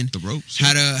champion, The ropes.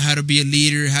 how to be a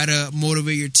leader, how to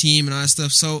motivate your team, and all that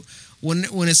stuff. So when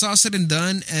it's all said and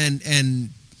done, and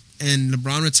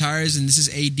LeBron retires, and this is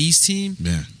AD's team,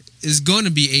 Yeah. it's going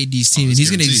to be AD's team, and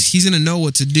it's he's gonna know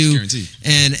what to do. Guaranteed.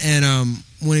 And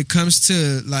when it comes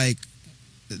to like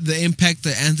the impact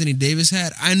that Anthony Davis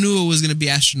had, I knew it was going to be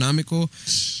astronomical,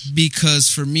 because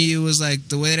for me it was like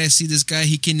the way that I see this guy,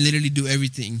 he can literally do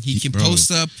everything. He can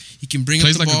post up, he can bring up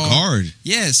Plays the like ball. a guard.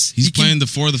 Yes, He's he can- playing the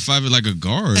 4 or the 5 like a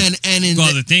guard. and in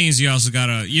Well, the thing is, you also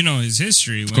gotta, his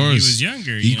history when he was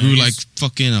younger. He grew like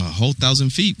fucking a whole 1,000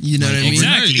 feet. You know like, what I mean?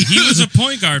 overnight. Exactly. He was a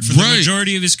point guard for the Right.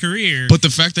 majority of his career. But the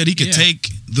fact that he could Yeah. take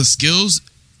the skills,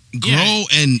 grow,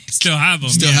 Yeah. and still have him.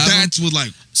 Still yeah. have him. that's what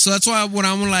like So that's why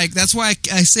that's why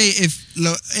I say if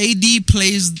AD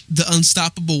plays the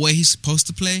unstoppable way he's supposed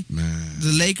to play,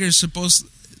 the Lakers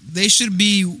they should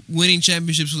be winning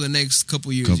championships for the next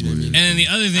couple years. You know what I mean? And then the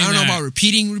other thing I don't know that- about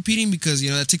repeating because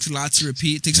that takes a lot to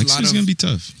repeat. It takes next a lot year's of gonna be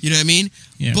tough. you know what I mean.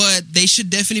 Yeah. But they should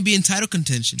definitely be in title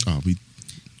contention. Oh,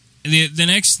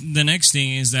 The next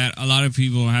thing is that a lot of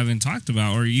people haven't talked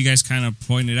about, or you guys kind of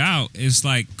pointed out, is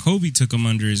like Kobe took him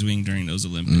under his wing during those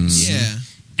Olympics. Yeah,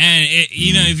 And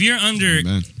if you're under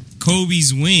man.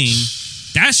 Kobe's wing,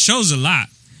 that shows a lot.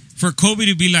 For Kobe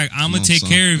to be like, I'm going to take son.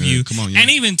 care of Yeah, you. come on, yeah. And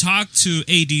even talk to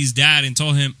AD's dad and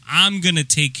told him, I'm going to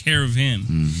take care of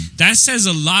him. That says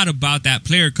a lot about that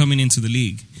player coming into the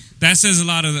league. That says a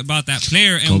lot about that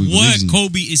player and Kobe what believes in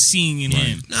Kobe is seeing in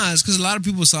him. no, it's because a lot of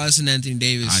people saw this in Anthony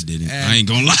Davis. I didn't. And I ain't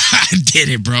gonna lie. I did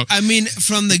it, bro. I mean,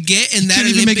 from the get in that Can't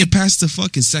even Olympic, make it past the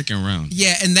fucking second round.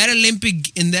 yeah, in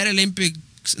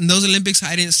those Olympics,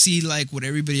 I didn't see like what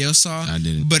everybody else saw. I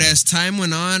didn't. But as time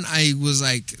went on, I was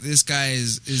like, this guy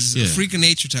is Yeah. a freak of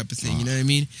nature type of thing. You know what I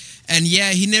mean? And yeah,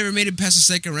 he never made it past the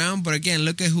second round. But again,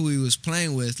 look at who he was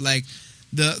playing with. Like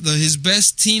his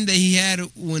best team that he had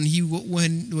when he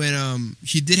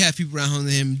did have people around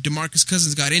him. DeMarcus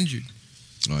Cousins got injured.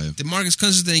 Oh yeah. DeMarcus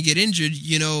Cousins didn't get injured.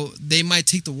 They might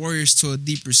take the Warriors to a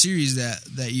deeper series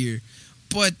that year.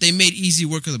 But they made easy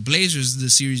work of the Blazers the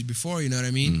series before, you know what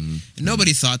I mean? Mm-hmm. And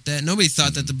nobody thought that. Nobody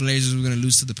thought that the Blazers were going to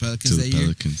lose to the Pelicans To that the year.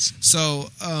 Pelicans. So,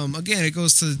 again, it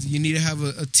goes to you need to have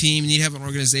a team, you need to have an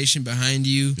organization behind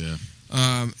you. Yeah.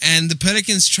 And the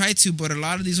Pelicans try to, but a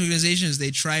lot of these organizations,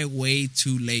 they try way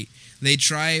too late. They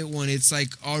try when it's like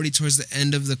already towards the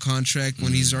end of the contract,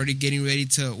 when he's already getting ready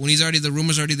to, the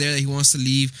rumor's already there that he wants to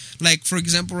leave. Like, for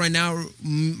example, right now,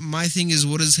 my thing is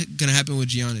what is going to happen with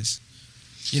Giannis?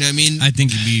 You know what I mean? I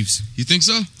think he leaves. You think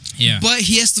so? Yeah. But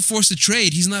he has to force a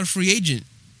trade. He's not a free agent.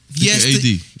 Look at AD.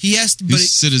 He has to, He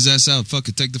sit his ass out. Fuck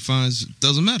it. Take the fines.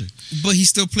 Doesn't matter. but he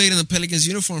still played in the Pelicans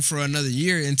uniform for another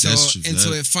year until That's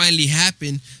true. it finally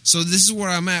happened. So this is where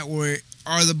I'm at. Where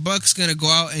are the Bucks gonna go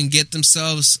out and get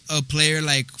themselves a player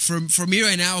like for me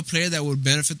right now? A player that would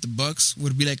benefit the Bucks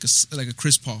would be like a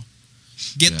Chris Paul.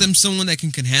 Get them someone that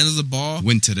can handle the ball.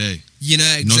 Win today. You know,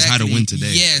 exactly. Knows how to win today.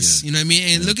 Yes, Yeah. you know what I mean.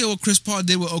 And look at what Chris Paul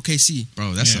did with OKC.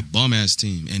 Bro, that's Yeah. a bum ass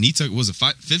team. And he took, was it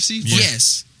fifth seed?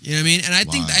 Yes, you know what I mean. And I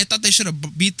Wow. thought they should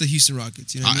have beat the Houston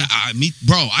Rockets. You know what I mean?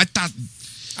 I thought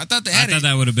I thought they I had thought it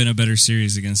that would have been a better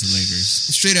series against the Lakers.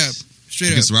 straight up.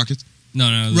 against the Rockets.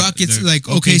 No. Rockets, the like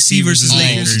OKC versus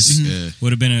Lakers. Mhm. Yeah.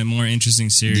 would have been a more interesting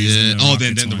series. Yeah.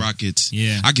 than Then the one. Rockets.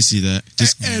 Yeah. I can see that.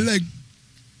 Just, And like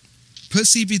put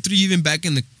CP3 even back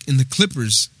in the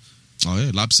Clippers. oh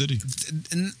yeah, Lob City.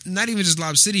 Not even just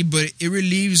Lob City, but it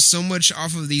relieves so much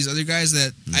off of these other guys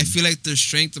that I feel like their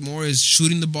strength more is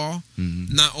shooting the ball,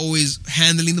 not always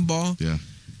handling the ball. Yeah.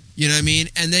 You know what I mean?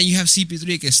 And then you have CP3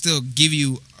 that can still give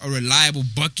you a reliable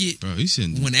bucket Bro, he's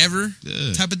in. whenever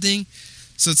Yeah. type of thing.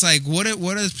 So it's like, what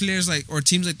are players like or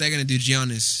teams like that going to do with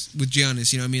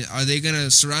Giannis? You know what I mean? Are they going to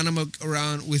surround him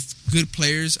around with good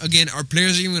players? Again, are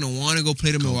players even going to want to go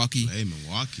play to Milwaukee? Hey,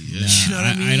 Milwaukee. Yeah. Nah, You know what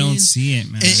I mean? I don't see it,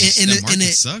 man. That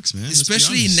market sucks, man. Let's be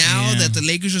Especially honest. now Yeah. that the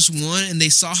Lakers just won and they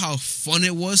saw how fun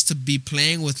it was to be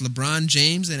playing with LeBron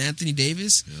James and Anthony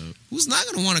Davis. Yep. Who's not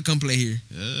going to want to come play here?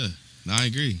 Yeah. No, I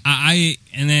agree.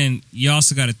 And then you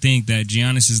also got to think that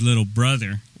Giannis' little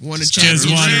brother Won a just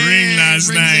championship. won a ring last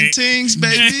Rings night. and tings,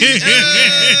 baby.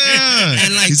 Yeah.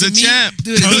 And like he's to a me, champ.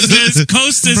 dude. Costas is a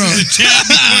champ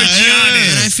before Giannis.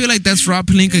 And I feel like that's Rob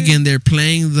Pelinka again. They're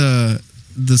playing the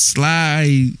the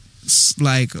sly,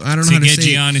 like I don't know how to get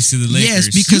say Giannis to the Lakers. Yes,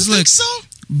 because You look, think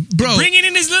so? bro, bringing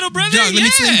in his little brother. dog, let me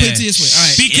put it this way. All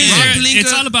right, Because Rob they're- Pelinka-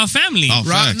 it's all about family. Oh,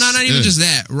 Rob, facts. not even Yeah. just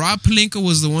that. Rob Pelinka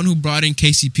was the one who brought in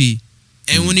KCP,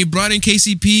 and when he brought in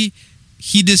KCP,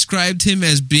 he described him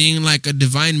as being like a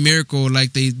divine miracle,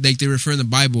 like they refer in the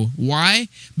Bible. Why?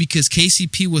 Because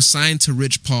KCP was signed to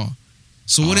Rich Paul.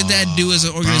 So what did that do as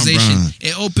an organization? Bron.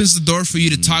 It opens the door for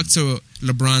you to talk to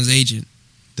LeBron's agent,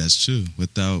 That's true.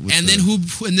 With then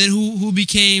who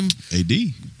became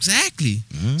AD? exactly.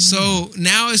 Ah. So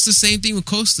now it's the same thing with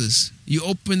Kostas. You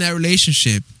open that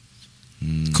relationship.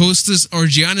 Mm. Kostas or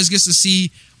Giannis gets to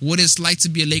see what it's like to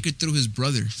be a Laker through his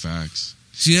brother. Facts.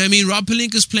 So you know what I mean? Rob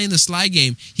Pelinka's playing the sly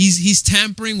game. He's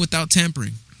tampering without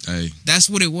tampering. Hey, That's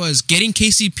what it was. Getting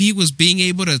KCP was being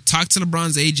able to talk to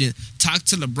LeBron's agent, talk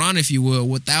to LeBron, if you will,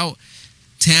 without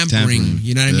tampering.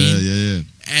 You know what I mean? Yeah.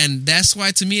 And that's why,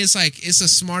 to me, it's like it's a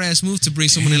smart ass move to bring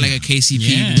someone in like a KCP.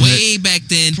 Yeah. Way back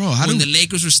then, Bro, how when do- the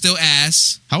Lakers were still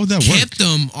ass, How would that work? kept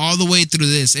them all the way through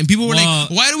this. And people were Well-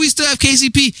 like, "Why do we still have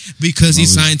KCP?" Because he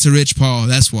Well, signed to Rich Paul.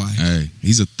 That's why. Hey,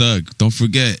 he's a thug. Don't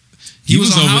forget. He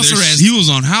was on over house there- arrest. He was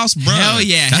on house, bro. Hell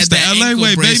yeah, That's had the that LA ankle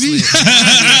way, baby. bracelet.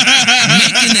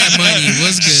 Making that money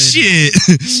was good.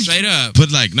 Shit. Straight up.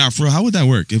 But like, nah, for real, how would that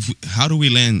work? How do we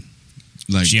land?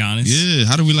 Like Giannis? Yeah,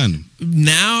 how do we land him?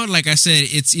 Now, like I said,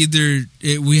 it's either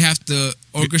we have to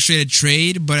orchestrate a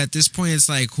trade, but at this point, it's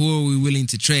like, who are we willing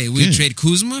to trade? We Yeah. trade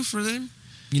Kuzma for them?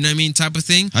 You know what I mean? Type of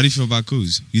thing. How do you feel about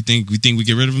Kuz? You think we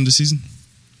get rid of him this season?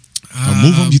 Or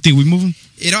move him? You think we move him?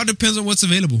 It all depends on what's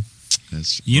available.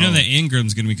 That's You know that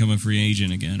Ingram's going to become a free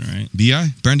agent again, right? BI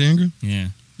Brandon Ingram. Yeah.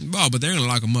 Oh, but they're gonna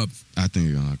lock him up. I think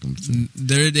they're gonna lock him. Too.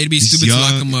 They'd be He's stupid to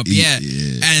lock young. him up. Yeah.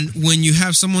 And when you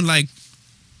have someone like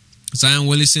Zion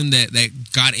Williamson that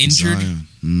got injured, Zion.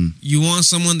 Mm, you want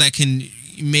someone that can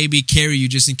maybe carry you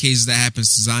just in case that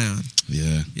happens to Zion.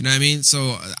 yeah. You know what I mean?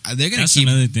 So they're gonna That's keep.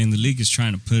 another thing. The league is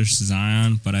trying to push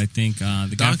Zion, but I think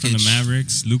the guy from the Doncic.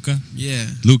 Mavericks, Luka, Yeah.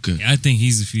 Luka. I think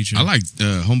he's the future. I like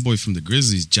homeboy from the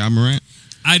Grizzlies, Ja Morant.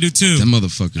 I do too. That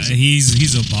motherfucker's.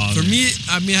 He's a baller. For me,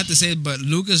 I mean, I have to say it, but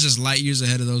Luka's just light years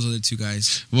ahead of those other two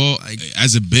guys. Well,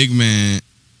 as a big man,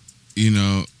 you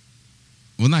know,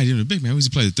 well, not even a big man. Was he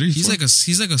play the 3? He's 4?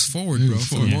 like a forward, bro,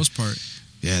 for the Yeah. most part.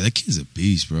 Yeah, that kid's a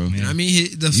beast, bro. Yeah. I mean,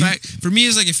 the fact for me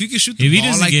is like if you can shoot the if he ball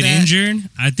doesn't like get that, injured,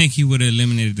 I think he would have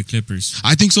eliminated the Clippers.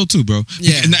 I think so too, bro.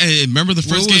 Yeah. And, remember the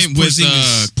first What was game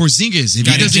with Porzingis? If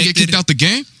Got he doesn't get ejected. kicked out the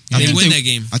game, They think win that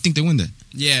game. I think they win that.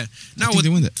 Yeah. Now, think they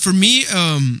win that. for me,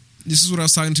 this is what I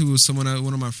was talking to with someone,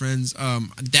 one of my friends.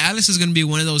 Dallas is going to be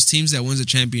one of those teams that wins a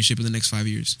championship in the next 5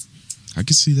 years. I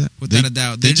can see that. Without a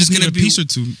doubt. They're They're just just gonna gonna be a be- piece or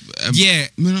two. Yeah.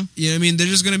 You know. You know what I mean? They're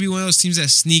just going to be one of those teams that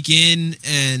sneak in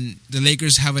and the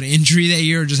Lakers have an injury that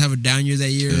year or just have a down year that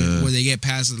year Yeah. where they get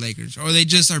past the Lakers. Or they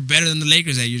just are better than the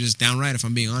Lakers that year, just downright, if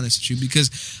I'm being honest with you. Because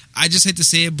I just hate to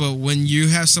say it, but when you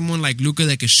have someone like Luka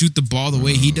that can shoot the ball the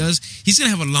way he does, he's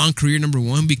going to have a long career, number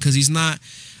one, because he's not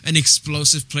an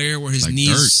explosive player where his Like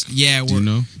knees... Dirk. Yeah, Do you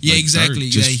know? Yeah, Like exactly.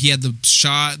 Dirk, just- Yeah, he had the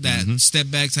shot, that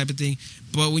step back type of thing.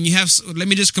 But when you have... Let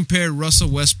me just compare Russell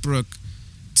Westbrook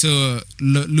to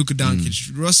Luka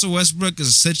Doncic. Russell Westbrook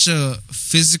is such a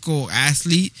physical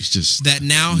athlete It's just that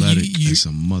now athletic. you It's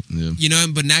a month. Yeah. you know,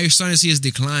 but now you're starting to see his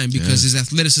decline because Yeah. his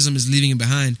athleticism is leaving him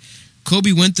behind.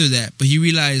 Kobe went through that, but he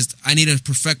realized I need to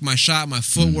perfect my shot, my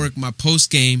footwork, my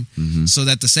post game, so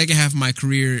that the second half of my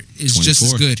career is just as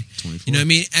 24. good. 24. You know what I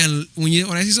mean? And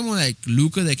when I see someone like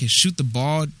Luka that can shoot the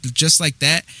ball just like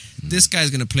that, this guy's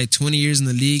gonna play 20 years in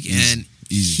the league, and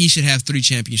Easy. he should have 3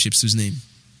 championships to his name.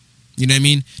 You know what I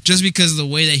mean? Just because of the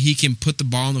way that he can put the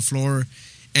ball on the floor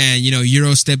and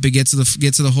Euro step it, get to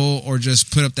the hole, or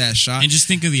just put up that shot. And just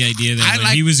think of the idea that I when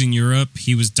like- he was in Europe,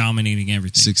 he was dominating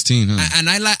everything. 16, huh? I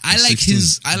like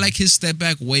 16. his step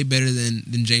back way better than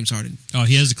James Harden. Oh,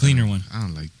 he has a cleaner one. I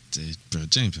don't like that, bro.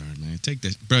 James Harden, man, take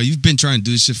that, bro. You've been trying to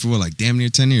do this shit for what, like damn near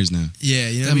 10 years now. Yeah,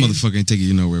 you know That what I mean? motherfucker ain't taking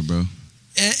you nowhere, bro.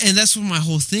 And that's what my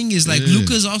whole thing is. Like Yeah.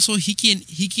 Luka's also he can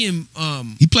He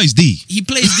plays D. he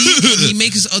plays deep and he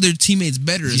makes his other teammates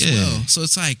better as Yeah. well. So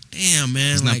it's like, damn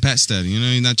man, He's like not Pat Stat. You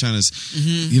know, he's not trying to.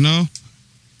 Mhm. You know,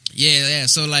 yeah.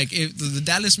 So like if the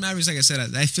Dallas Mavericks, like I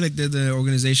said, I feel like they're the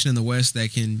organization in the West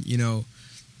that can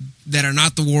that are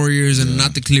not the Warriors and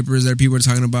not the Clippers that people are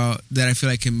talking about, that I feel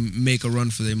like can make a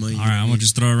run for their money. All right, I'm going to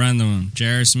just throw a random one.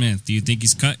 J.R. Smith, do you think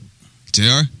he's cut?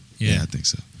 Jr. Yeah. I think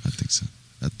so.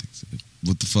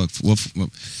 What the fuck?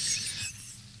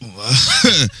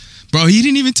 Bro, he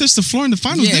didn't even touch the floor in the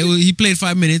finals. Yeah, did he? well, he played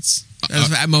 5 minutes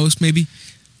at most, maybe.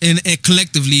 and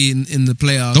collectively in the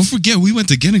playoffs. Don't forget, we went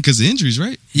to get him because of injuries,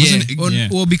 right? Yeah. Wasn't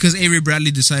it- Well, because Avery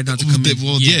Bradley decided not to come in.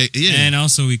 Well, yeah. And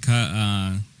also we cut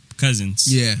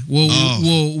Cousins. Yeah. Well,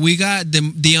 Oh. we got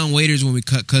Deion Waiters when we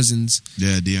cut Cousins,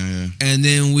 Yeah, Dion, and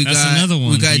then we That's got another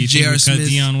one. we got Do you think J.R. we cut Smith.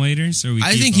 Deion Waiters, or we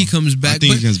I keep think him? he comes back. I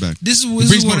think but he comes back. This is He this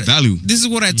brings is more what value. This is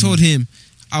what I told him.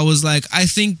 I was like, I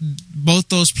think both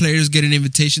those players get an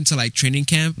invitation to like training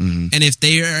camp, and if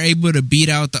they are able to beat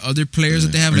out the other players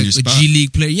that they have, earn like your a spot. G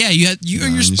League player, you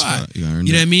earn your spot. You gotta earn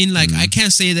You know that. what I mean? Like I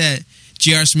can't say that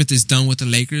J.R. Smith is done with the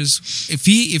Lakers. If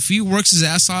he works his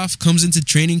ass off, comes into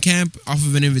training camp off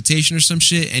of an invitation or some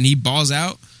shit, and he balls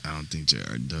out. I don't think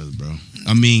JR does, bro.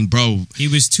 I mean, bro. He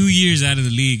was 2 years out of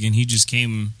the league, and he just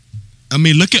came. I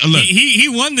mean, look. He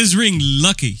won this ring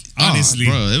lucky, honestly.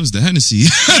 Bro, it was the Hennessy.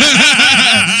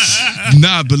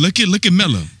 Nah, but look at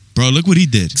Melo, bro. Look what he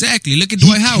did. Exactly. Look at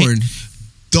Dwight Howard.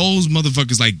 Those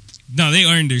motherfuckers, like, No, they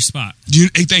earned their spot. hey,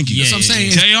 thank you. Yeah, That's what I'm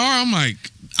yeah, saying. JR, I'm like,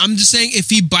 I'm just saying, if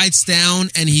he bites down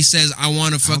and he says, "I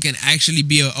want to fucking actually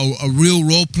be a real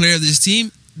role player of this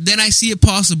team," then I see it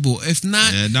possible. If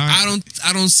not, Yeah, no, I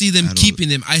don't see them I don't- keeping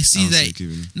him. I see I don't that see it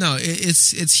keeping him. no,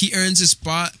 it's he earns his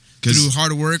spot 'Cause- through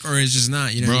hard work, or it's just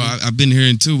not. You know, bro, what I mean? I've been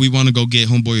hearing too. We want to go get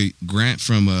homeboy Grant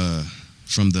from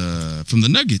the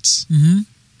Nuggets. Mm-hmm.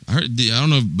 I heard. I don't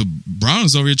know, but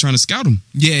Brown's over here trying to scout him.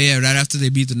 Yeah. Right after they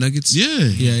beat the Nuggets. Yeah.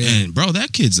 Yeah. And bro,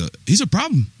 that kid's he's a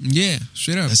problem. Yeah,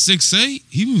 straight up. At 6'8",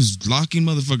 he was locking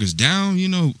motherfuckers down. You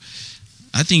know,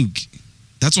 I think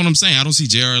that's what I'm saying. I don't see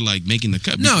JR like making the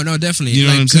cut. No, definitely. You know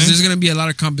what I'm Because saying? there's gonna be a lot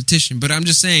of competition. But I'm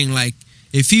just saying, like,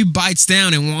 if he bites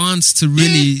down and wants to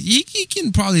really, he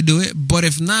can probably do it. But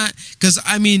if not, because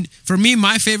I mean, for me,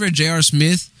 my favorite J.R.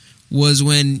 Smith was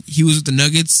when he was with the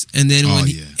Nuggets, and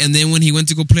then when he went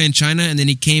to go play in China, and then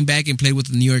he came back and played with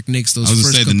the New York Knicks. Those I was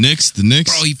first gonna say the Knicks.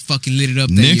 bro, he fucking lit it up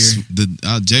Knicks. that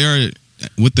year. JR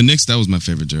with the Knicks, that was my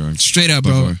favorite JR. Straight up, By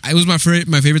bro. far. It was my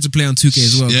favorite to play on 2K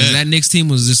as well. Because Yeah. that Knicks team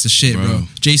was just the shit, bro.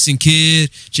 Jason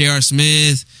Kidd, J.R.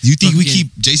 Smith. You think we fucking-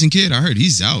 keep Jason Kidd? I heard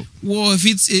he's out. Well, if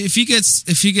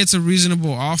he gets a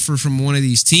reasonable offer from one of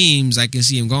these teams, I can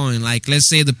see him going. Like, let's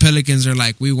say the Pelicans are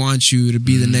like, we want you to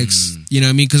be the next. You know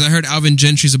what I mean? Because I heard Alvin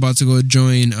Gentry's about to go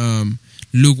join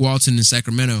Luke Walton in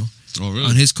Sacramento Oh, really?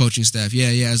 on his coaching staff. Yeah,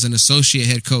 as an associate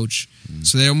head coach.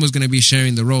 So they're almost going to be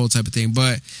sharing the role type of thing.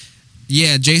 But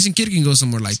yeah, Jason Kidd can go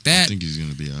somewhere like I that. think he's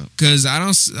gonna be out. Because I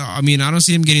don't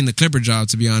see him getting the Clipper job,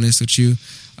 to be honest with you.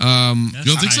 That's You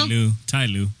don't think so? Ty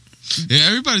Lue. Yeah,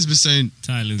 everybody's been saying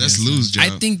Ty Lue. that's gets Lou's job.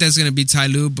 I think that's going to be Ty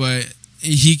Lue, but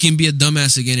he can be a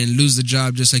dumbass again and lose the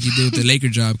job just like he did with the Laker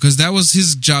job, because that was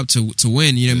his job to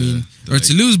win. You know what I mean? the Or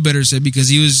to lose, better said, because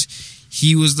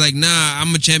he was like, nah,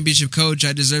 I'm a championship coach.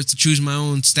 I deserve to choose my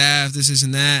own staff. This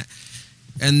and that.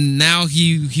 And now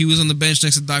he was on the bench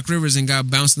next to Doc Rivers and got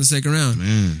bounced in the second round.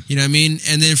 Man, You know what I mean?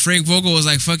 And then Frank Vogel was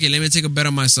like, fuck it, let me take a bet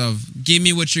on myself. Give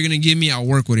me what you're going to give me. I'll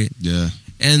work with it. yeah.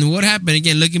 And what happened?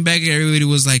 Again, looking back, everybody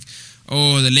was like,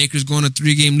 oh, the Lakers go on a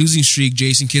 3-game losing streak.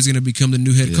 Jason Kidd's going to become the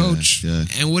new head Yeah, coach. yeah.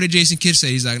 And what did Jason Kidd say?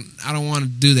 He's like, I don't want to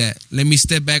do that. Let me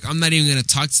step back. I'm not even going to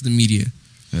talk to the media.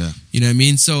 Yeah. You know what I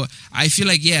mean? So I feel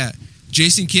like, yeah,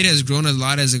 Jason Kidd has grown a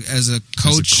lot as a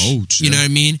coach. coach, You know yeah.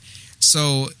 what I mean?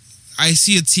 So I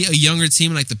see a younger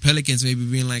team like the Pelicans maybe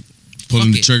being like, Pulling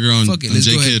fuck the it. trigger on Fuck it, let's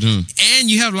J go ahead. Kidd, huh? And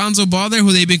you have Lonzo Ball there,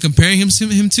 who they've been comparing him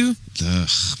to.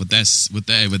 But that's with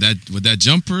that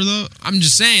jumper though. I'm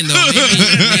just saying though,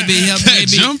 maybe he helps. That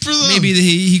Maybe, jumper, though. maybe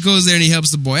he goes there and he helps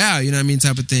the boy out. You know what I mean,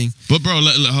 type of thing. But bro,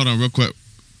 hold on real quick.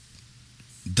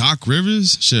 Doc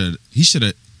Rivers should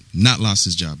have not lost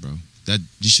his job, bro.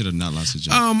 He should have not lost his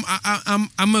job.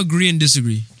 I'm agree and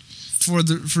disagree for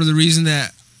the reason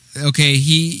that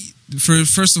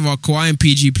first of all, Kawhi and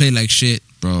PG played like shit,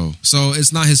 Bro, so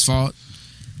it's not his fault.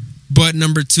 But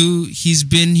number two, he's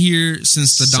been here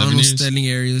since the 7 Donald years? Sterling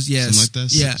eras. Yes, something like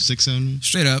that. Yeah, 6, 7.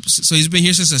 straight up. So he's been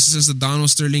here since the Donald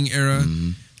Sterling era,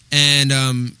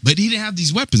 and But he didn't have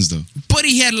these weapons though. but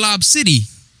he had Lob City.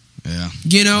 Yeah,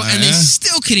 You know, and they Yeah.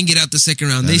 still couldn't get out the second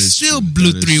round. That They is still true.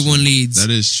 blew That is 3-1 true. leads. That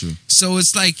is true. So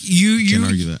it's like Can't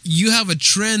argue that. you have a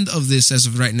trend of this as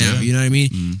of right now. Yeah. You know what I mean?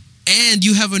 Mm. And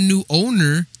you have a new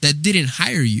owner that didn't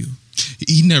hire you.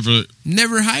 He never.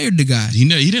 Never hired the guy. He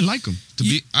didn't like him.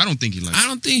 I don't think he liked him. I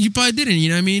don't think he probably didn't. You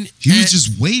know what I mean? He And was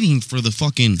just waiting for the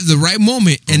fucking. the right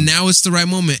moment, and Boom. now it's the right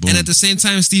moment. Boom. And at the same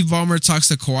time, Steve Ballmer talks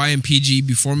to Kawhi and PG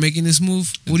before making this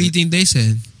move. What do you think they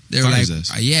said? They were Fire like, his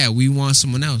ass. "Yeah, we want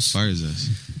someone else." Fire his ass.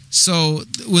 So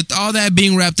with all that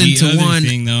being wrapped The into other one,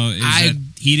 thing, though, is I- that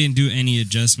he didn't do any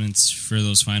adjustments for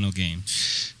those final games.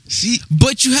 See,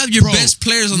 but you have your bro, best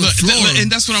players on the look, floor. and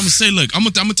that's what I'm gonna say. Look, I'm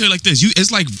gonna tell you like this. It's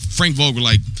like Frank Vogel.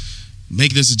 Like,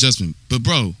 make this adjustment. But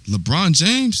bro, LeBron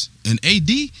James and AD,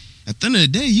 at the end of the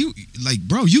day, you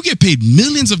get paid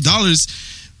millions of dollars.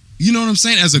 You know what I'm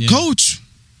saying? As a coach,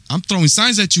 I'm throwing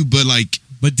signs at you, but like.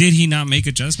 But did he not make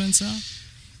adjustments though?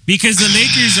 Because the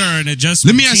Lakers are an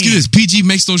adjustment. Let me ask you this: PG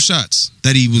makes those shots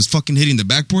that he was fucking hitting the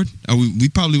backboard. We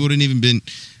probably wouldn't even been.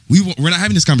 We're not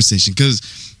having this conversation because,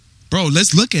 bro,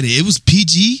 let's look at it. It was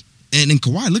PG and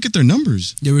Kawhi. Look at their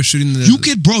numbers. They were shooting the.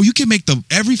 You can make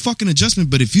every fucking adjustment,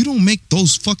 but if you don't make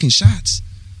those fucking shots.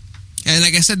 And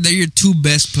like I said, they're your two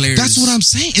best players. That's what I'm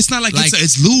saying. It's not like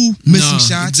it's Lou missing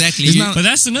shots. Exactly. But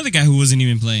that's another guy who wasn't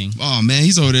even playing. Oh, man.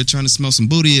 He's over there trying to smell some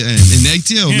booty and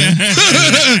ATL, man.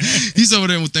 He's over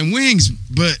there with them wings.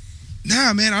 But,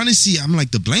 nah, man, honestly, I'm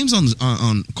like, the blame's on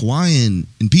Kawhi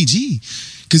and PG.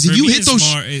 Because if you hit those...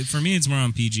 For me, it's more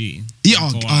on PG. Yeah,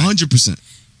 100%.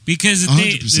 Because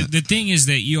the thing is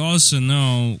that you also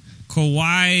know...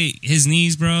 Kawhi, his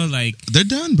knees, bro, like they're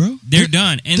done, bro. They're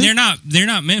done, and they're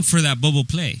not meant for that bubble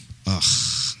play. Ugh,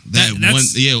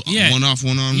 one off,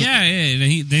 one on. Yeah.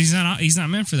 He's not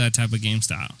meant for that type of game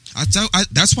style.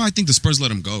 That's why I think the Spurs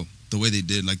let him go the way they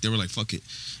did. Like they were like, fuck it,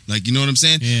 like you know what I'm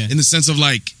saying? Yeah. In the sense of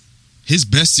like his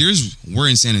best years were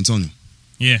in San Antonio.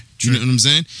 Yeah, true. You know what I'm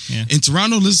saying? Yeah. In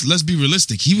Toronto, let's be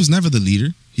realistic. He was never the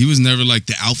leader. He was never like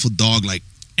the alpha dog. Like,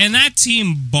 and that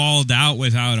team balled out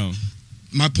without him.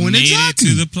 My point made exactly.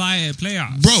 it to the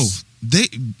playoffs, bro.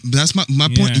 That's my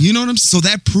point. You know what I'm saying? So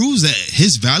that proves that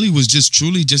his value was just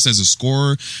truly just as a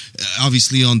scorer,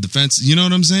 obviously on defense. You know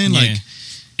what I'm saying? Yeah. Like,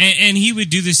 and he would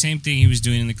do the same thing he was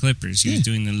doing in the Clippers. He was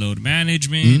doing the load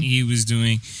management. Mm-hmm. He was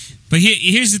doing, but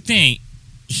here's the thing: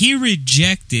 he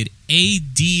rejected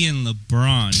AD and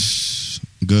LeBron.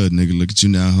 Good nigga, look at you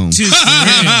now, home. To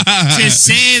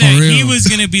say that he was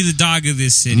going to be the dog of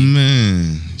this city,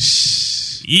 man.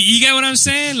 You get what I'm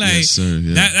saying? Like, yes, sir,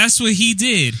 yeah. That's what he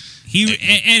did.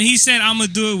 And he said, "I'm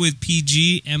gonna do it with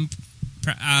PG and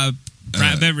Pratt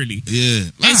Beverly." Yeah,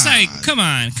 it's like, come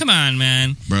on,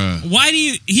 man. Bruh. Why do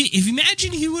you? If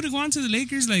imagine he would have gone to the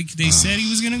Lakers like they said he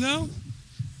was gonna go.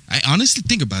 I honestly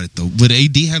think about it though. Would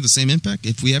AD have the same impact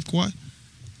if we have Kawhi?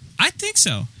 I think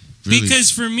so. Really? Because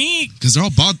for me, because they're all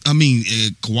ball. I mean,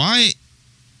 Kawhi,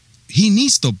 he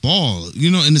needs the ball. You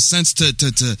know, in the sense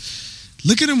to.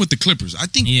 Look at him with the Clippers. I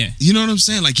think, you know what I'm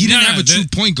saying? Like, he didn't have a true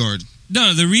point guard.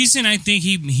 No, the reason I think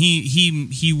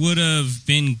he would have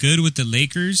been good with the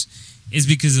Lakers is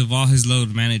because of all his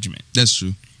load management. That's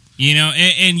true. You know,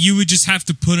 and you would just have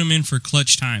to put him in for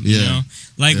clutch time, you know?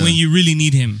 Like, when you really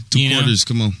need him. 2 quarters,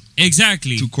 come on.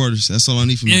 Exactly. 2 quarters, that's all I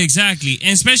need from him. Exactly.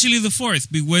 And especially the fourth,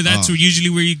 where that's usually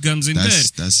where he comes in good.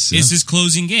 It's his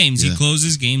closing games. He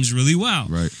closes games really well.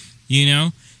 Right. You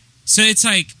know? So it's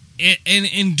like...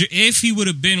 And if he would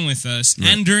have been with us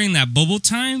and during that bubble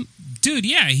time, dude,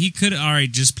 he could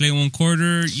just play 1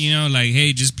 quarter, you know, like,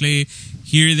 hey, just play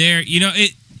here, there, you know,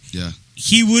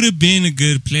 he would have been a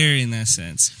good player in that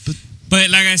sense.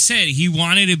 But like I said, he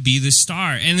wanted to be the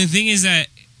star. And the thing is that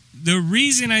the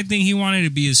reason I think he wanted to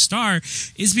be a star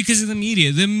is because of the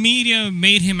media. The media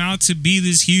made him out to be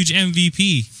this huge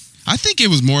MVP. I think it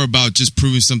was more about just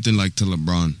proving something like to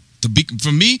LeBron.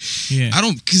 For me, I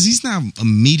don't, because he's not a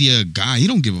media guy. He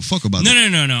don't give a fuck about that.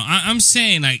 No. I'm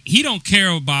saying, like, he don't care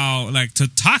about, like, to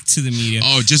talk to the media.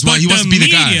 Oh, just why he wants to be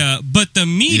the guy. But the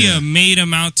media made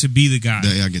him out to be the guy.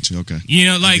 Yeah, I get you. Okay. You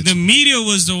know, like, the media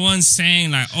was the one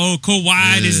saying, like, oh,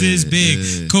 Kawhi is this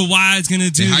big. Kawhi's going to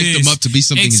do this. They hyped him up to be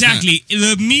something exactly.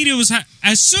 The media was,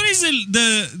 as soon as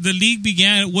the league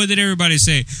began, what did everybody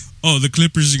say? Oh, the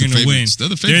Clippers are going to win. They're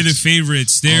the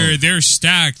favorites. They're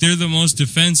stacked. They're the most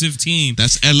defensive team.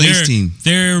 That's LA's team.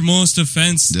 They're most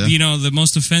offensive. You know, the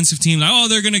most offensive team. Like, oh,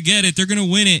 they're going to get it. They're going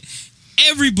to win it.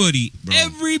 Everybody,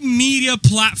 every media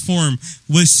platform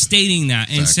was stating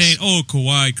that and saying, "Oh,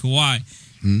 Kawhi."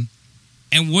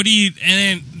 And what do you?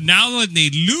 And then now when they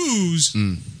lose.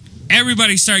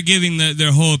 Everybody start giving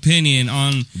their whole opinion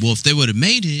on. Well, if they would have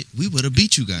made it, we would have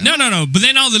beat you guys. No. But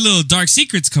then all the little dark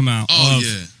secrets come out.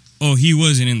 Oh, he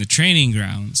wasn't in the training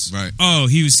grounds. Right. Oh,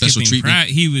 he was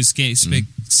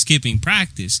skipping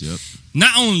practice. Yep.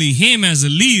 Not only him as a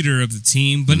leader of the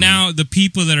team, but now the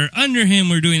people that are under him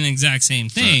were doing the exact same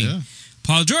thing.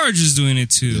 Paul George is doing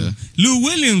it too. Lou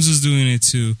Williams was doing it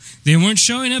too. They weren't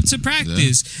showing up to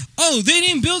practice. Oh, they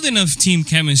didn't build enough team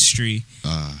chemistry.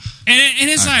 And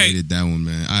it's I like, hated that one,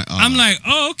 man. I'm like,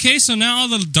 oh, okay, so now all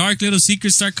the dark little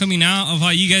secrets start coming out of how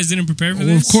you guys didn't prepare for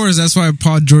this? Of course, that's why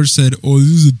Paul George said, oh, this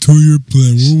is a 2-year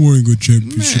plan. We want to go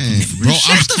championship. Bro,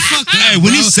 shut the fuck up,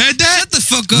 when he said that,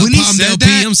 fuck up, when he Palmdale said P.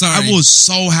 that, I'm sorry. I was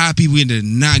so happy we did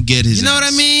not get his. You know what I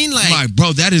ass. mean? Like,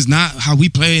 bro, that is not how we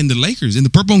play in the Lakers. In the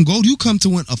purple and gold, you come to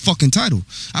win a fucking title.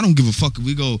 I don't give a fuck if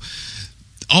we go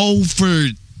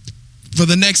for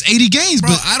the next 80 games.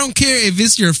 Bro, But I don't care if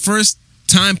it's your first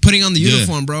time putting on the Yeah.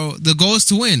 uniform, bro. The goal is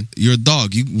to win. you're a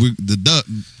dog. The dub.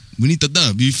 We need the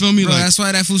dub. You feel me? Bro, like, that's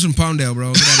why that fool's from Palmdale,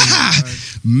 bro. Get out of here,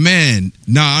 dog. man,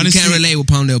 nah, You honestly, can't relate with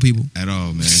Palmdale people. at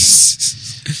all, man.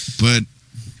 But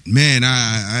man,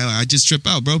 I just trip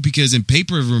out, bro, because in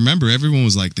paper, remember, everyone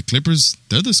was like, the Clippers,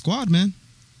 they're the squad, man.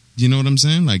 You know what I'm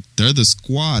saying? Like, they're the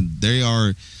squad. They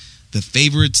are the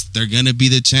favorites. They're gonna be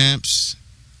the champs.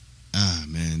 Ah,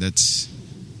 man, that's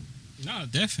No,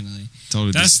 definitely.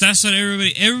 totally That's what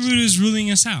everybody was ruling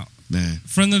us out. man.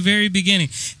 From the very beginning,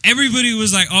 everybody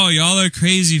was like, "Oh, y'all are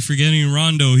crazy for getting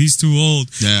Rondo. He's too old.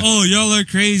 Yeah. Oh, y'all are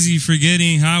crazy for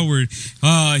getting Howard.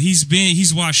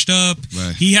 He's washed up.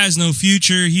 Right. He has no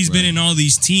future. He's been Right. in all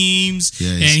these teams,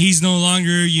 Yeah, and he's no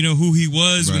longer, who he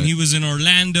was when Right. he was in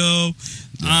Orlando.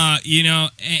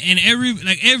 And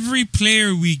every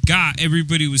player we got,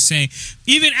 everybody was saying,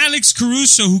 even Alex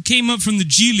Caruso, who came up from the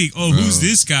G League. Oh, Bro. who's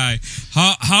this guy?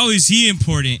 How is he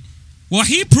important? Well,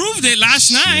 he proved it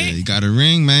last Yeah, night. you got a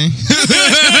ring, man.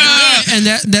 And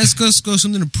that's goes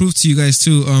something to prove to you guys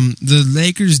too. The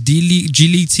Lakers G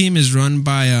League team is run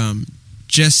by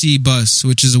Jesse Buss,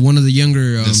 which is one of the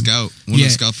younger the scout, one of yeah.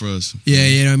 the scout for us. Yeah,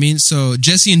 you know what I mean? So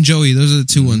Jesse and Joey, those are the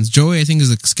two ones. Joey, I think, is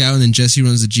a scout, and then Jesse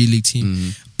runs the G League team. Mm-hmm.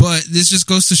 But this just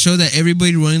goes to show that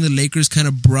everybody running the Lakers kind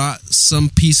of brought some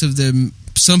piece of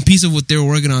what they were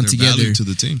working on Their together value to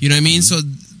the team. You know what I mean? So,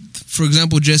 for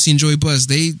example, Jesse and Joey Buss,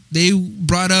 they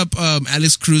brought up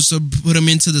Alex Caruso, put him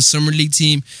into the summer league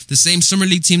team, the same summer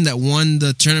league team that won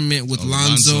the tournament with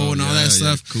Lonzo and all that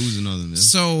stuff. Kuz and all them, yeah.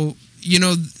 So,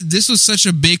 this was such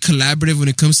a big collaborative when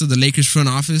it comes to the Lakers front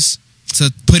office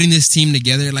to putting this team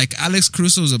together. Like, Alex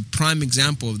Caruso is a prime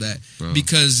example of that. Bro.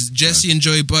 Because Jesse and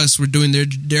Joey Buss were doing their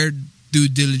due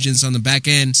diligence on the back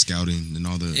end. Scouting and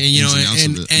all the And ins outs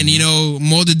of it.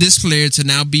 molded this player to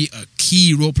now be a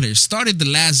key role player. Started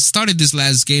this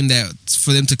last game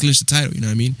for them to clinch the title. You know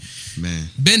what I mean? Man,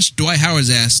 Benched Dwight Howard's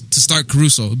ass to start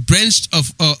Caruso. Benched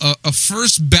a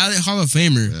first ballot Hall of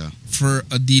Famer Yeah. for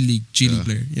a D League, G League Yeah.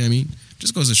 player. You know what I mean?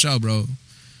 Just goes to show, bro.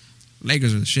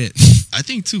 Lakers are the shit. I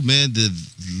think too, man. The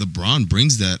LeBron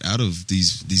brings that out of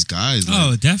these guys. Like,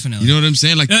 Oh, definitely. you know what I'm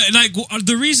saying? Like,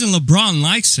 The reason LeBron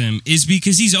likes him is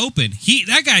because he's open.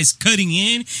 That guy's cutting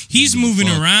in. He's moving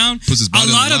fuck. around. Puts his A body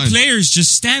on lot the of line. players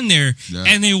just stand there Yeah.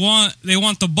 and they want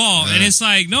the ball, Yeah. and it's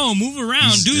like, no, move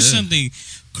around, do Yeah. something.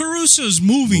 Caruso's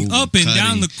moving up and cutting.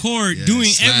 down the court, Yeah,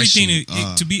 doing slashing.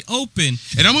 everything to be open.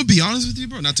 and I'm gonna be honest with you,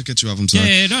 bro. Not to cut you off. I'm sorry.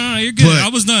 Yeah, no, you're good. But- I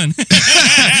was done.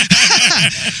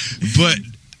 But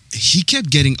he kept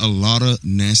getting a lot of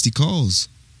nasty calls.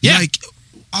 Yeah. Like,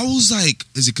 I was like,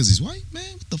 is it because he's white, man?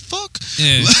 What the fuck?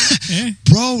 Yeah. Yeah.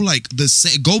 Bro, like,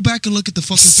 go back and look at the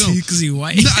fucking film. Because he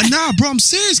white. Nah, bro, I'm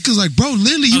serious. Because, like, bro,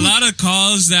 literally, A lot of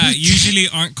calls that usually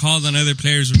aren't called on other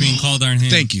players were being called on him.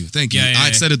 Thank you. Yeah, I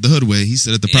yeah. said it the hood way. He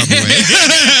said it the proper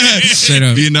way. Straight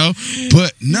up. You know?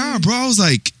 But, nah, bro, I was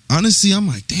like, honestly, I'm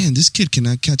like, damn, this kid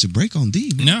cannot catch a break on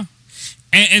D, man. No.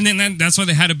 And then that's why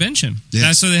they had to bench him. Yes.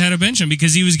 That's why they had to bench him,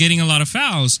 because he was getting a lot of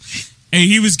fouls. And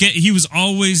he was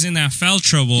always in that foul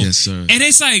trouble. Yes, sir. And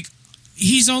it's like,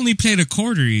 he's only played a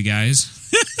quarter, you guys.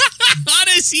 How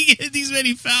does he get these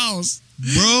many fouls?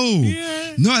 Bro.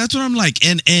 Yeah. No, that's what I'm like.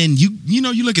 And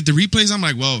you look at the replays, I'm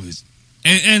like, well,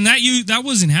 And that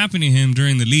wasn't happening to him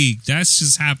during the league. That's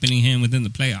just happening to him within the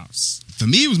playoffs. for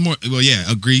me, it was more, well, yeah,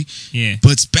 agree. Yeah.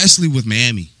 But especially with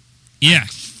Miami. Yeah.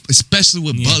 Especially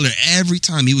with Yeah. Butler, every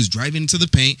time he was driving into the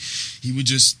paint, he would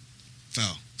just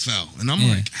foul. And I'm Yeah.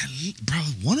 like, bro,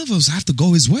 one of us have to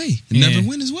go his way and Yeah. never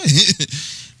win his way.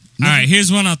 All right,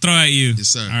 here's one I'll throw at you. Yes,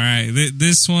 sir. All right,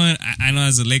 this one, I know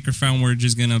as a Laker fan, we're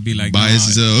just going to be like...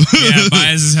 Biased no, as hell. Yeah,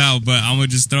 biased as hell, but I'm going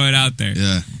to just throw it out there.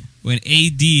 Yeah. When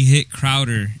AD hit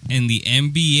Crowder and the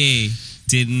NBA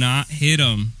did not hit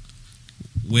him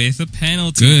with a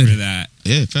penalty Good. for that.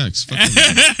 Yeah, facts. Fuck them.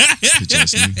 Bitch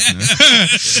ass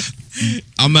nigga.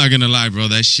 I'm not gonna lie, bro.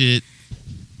 That shit,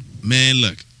 man.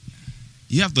 Look,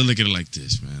 you have to look at it like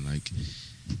this, man. Like,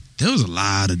 there was a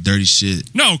lot of dirty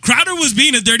shit. No, Crowder was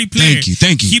being a dirty player.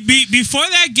 Thank you. Before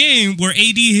that game where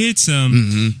AD hits him,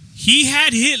 Mm-hmm. he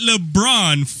had hit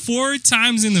LeBron 4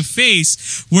 times in the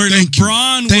face where Thank you.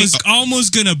 LeBron was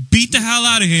almost going to beat the hell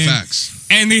out of him. Facts.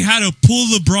 And they had to pull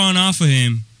LeBron off of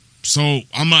him. So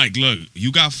I'm like, look,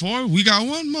 you got 4, we got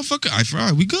 1, motherfucker. All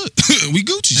right, we good. We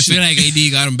Gucci I shit. feel like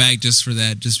AD got him back just for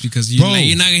that, just because Bro.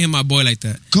 you're not gonna hit my boy like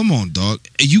that. Come on, dog.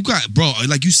 You got, bro,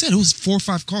 like you said, it was 4 or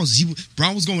 5 calls.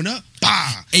 Brown was going up.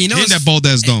 Bah. And you know Hit what's- that bald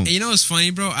ass dome. And you know what's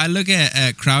funny, bro? I look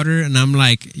at Crowder and I'm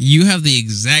like, you have the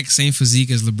exact same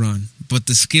physique as LeBron, but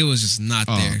the skill is just not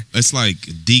there. It's like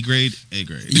D grade, A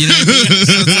grade. You know what I mean?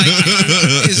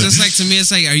 So it's just like, to me,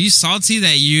 it's like, are you salty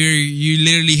that you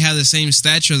literally have the same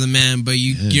stature of the man, but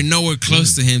you're nowhere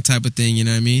close to him, type of thing? You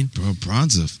know what I mean? Bro,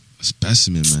 Braun's a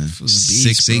specimen, man. Was a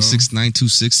beast, 6'8", 6'9",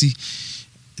 260.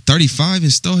 35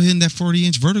 and still hitting that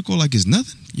 40-inch vertical like it's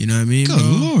nothing. You know what I mean? Good bro?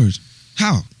 Lord.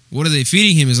 How? What are they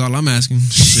feeding him? Is all I'm asking.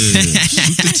 Shit.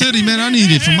 Shoot the titty, man. I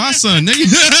need it for my son, nigga.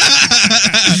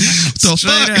 So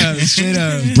Straight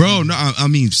up. Bro, no, I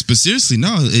mean, but seriously,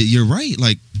 no, you're right.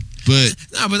 Like, but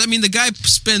No, but I mean, the guy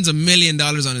spends $1 million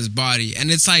on his body, and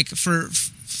it's like for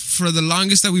the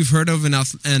longest that we've heard of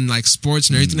in like sports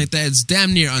and everything like that, it's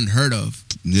damn near unheard of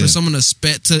Yeah. for someone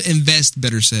to invest.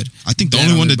 Better said. I think the that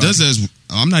only on one their that does body. that is,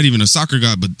 I'm not even a soccer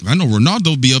guy, but I know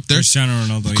Ronaldo be up there. Cristiano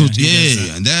Ronaldo. Coach, he does yeah,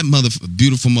 that. and that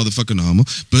beautiful motherfucking Hummer.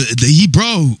 But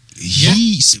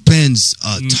he spends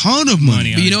a ton of money.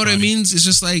 Money. But you know his what it body. means? It's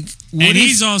just like, what And if-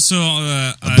 he's also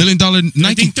 $1 billion I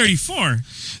Nike. think 34.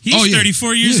 He's Oh, yeah.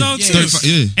 34 years Yeah. old Yeah, too. 35,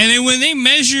 yeah. And then when they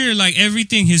measure like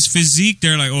everything, his physique,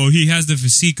 they're like, oh, he has the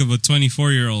physique of a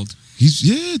 24-year-old.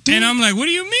 Dude. And I'm like, what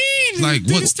do you mean? Like,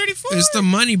 Dude, what? He's 34. It's the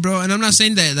money, bro. And I'm not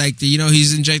saying that like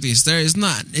he's injecting steroids. It's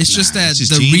not. It's just that it's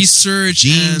just the genes. research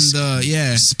Genes. and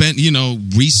the spent,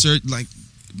 research, like,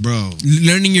 bro.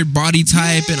 learning your body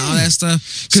type and all that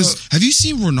stuff. Because have you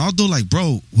seen Ronaldo, like,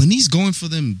 bro, when he's going for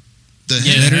them, the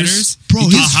Yeah, headers, headers. bro, How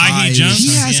his high he jumps.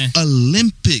 he has Yeah.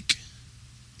 Olympic,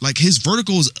 like his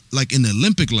vertical is like in the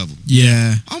Olympic level.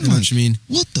 Yeah, I'm I know like, what you mean.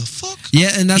 what the fuck?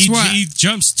 Yeah, and that's he, why. he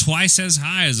jumps twice as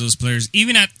high as those players.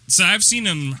 So I've seen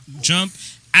him jump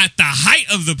at the height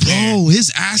of the player. Bro,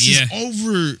 his ass Yeah. is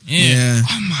over. Yeah.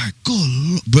 Oh my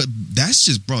god! But that's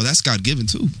just, bro. That's God given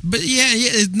too. But yeah,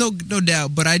 no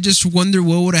doubt. But I just wonder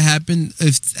what would have happened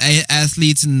if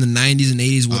athletes in the 90s and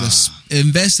 80s would have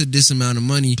invested this amount of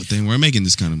money. But then we're making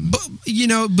this kind of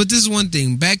money. But this is one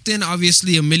thing. Back then,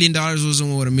 obviously, $1 million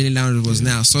wasn't what $1 million was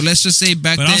now. So let's just say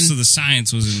back But then. also the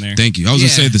science was in there. Thank you. I was gonna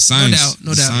say the science, no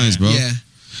doubt, the science, bro. Yeah.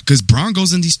 Because Braun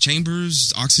goes in these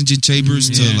chambers, oxygen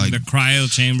chambers to Yeah, like the cryo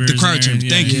chambers. the cryo and chamber. everything.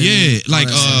 Thank you. yeah. Yeah, like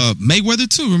All that Mayweather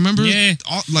too. Remember? Yeah.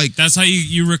 Like That's how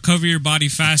you recover your body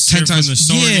faster 10 from times- the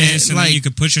soreness, and like, then you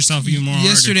could push yourself even more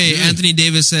Yesterday, Yeah. Anthony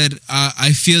Davis said,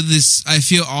 "I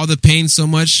feel all the pain so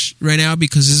much right now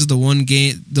because this is the one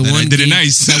game, That I didn't game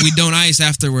ice. that we don't ice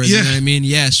afterwards." Yeah. You know what I mean?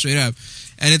 Yeah, straight up.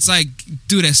 And it's like,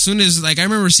 dude, as soon as I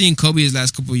remember seeing Kobe his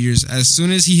last couple of years, as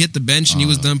soon as he hit the bench and he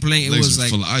was done playing, it legs was were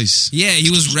like, full of ice. yeah, he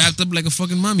was wrapped up like a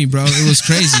fucking mummy, bro. It was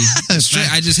crazy.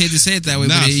 Straight, I just hate to say it that way,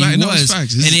 Nah, but he fact- no, was, it's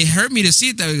facts. and it hurt me to see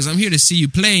it that way because I'm here to see you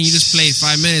play, and you just played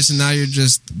 5 minutes, and now you're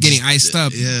just getting iced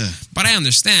up. Yeah. But I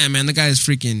understand, man. The guy is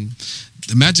freaking.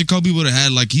 Imagine Kobe would have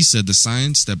had, like he said, the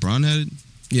science that Braun had.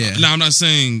 Yeah. Now I'm not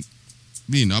saying,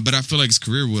 but I feel like his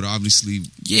career would obviously,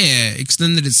 Yeah,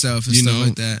 extended itself and stuff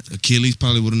like that. Achilles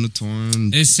probably wouldn't have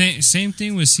torn. It's same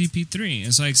thing with CP3.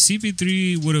 It's like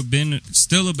CP3 would have been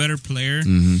still a better player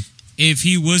if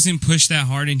he wasn't pushed that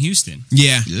hard in Houston.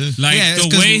 Yeah. Yeah. Like Yeah, it's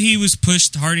the 'cause way he was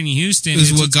pushed hard in Houston is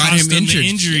is what what got caused him him the injured.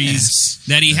 injuries Yes.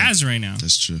 that he has right now.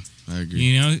 That's true. I agree.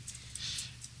 You know,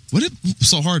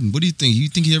 So Harden, what do you think? You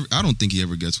think he ever? I don't think he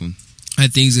ever gets one. I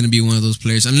think he's gonna be one of those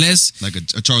players, unless Like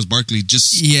a Charles Barkley,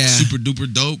 just Yeah. super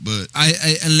duper dope. But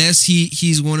unless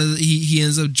he's one of the, he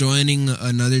ends up joining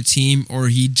another team, or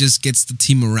he just gets the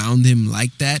team around him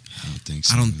like that. I don't think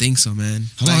so. I don't man. think so, man.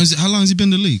 How long has he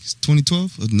been in the league?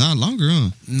 2012? Not longer, huh?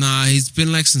 Nah, he's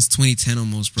been like since 2010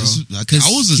 almost, bro. This is- I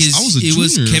was a it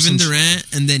was junior or Kevin some Durant,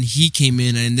 and then he came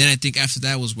in, and then I think after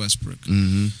that was Westbrook.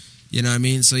 Mm-hmm. You know what I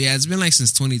mean? So yeah, it's been like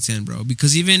since 2010, bro.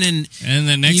 Because even in and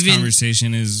the next Even-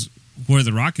 conversation is where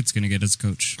the Rockets going to get as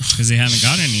coach because they haven't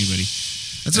got anybody.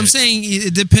 That's what I'm saying.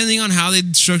 Depending on how they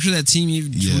structure that team,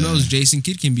 Yeah. who knows? Jason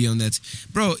Kidd can be on that.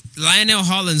 Bro, Lionel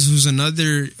Hollins, who's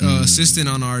another assistant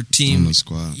on our team, On the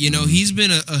squad. you know, he's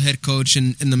been a head coach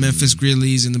in the Memphis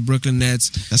Grizzlies and the Brooklyn Nets.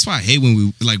 That's why I hate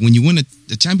when you win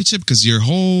a championship because your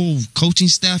whole coaching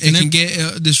staff It and can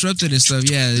get disrupted and stuff.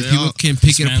 Yeah, They people all can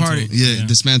pick it apart. dismantled.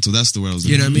 dismantle. That's the word I was.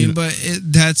 You know what I looking mean?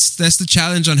 But that's the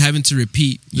challenge on having to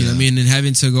repeat. You know what I mean? And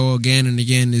having to go again and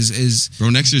again is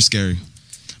Bro, next year's scary.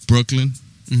 Brooklyn,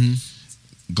 mhm.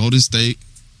 Golden State.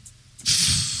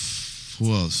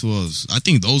 Who else? I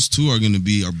think those two are going to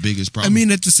be our biggest I problem.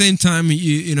 mean, at the same time,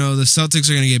 you know, the Celtics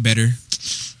are going to get better.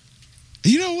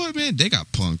 You know what, man? They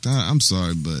got punked. I'm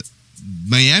sorry, but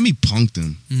Miami punked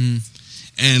them. Mm-hmm.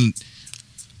 And,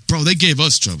 bro, they gave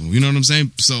us trouble. You know what I'm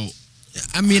saying? So,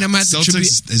 I mean, I'm at the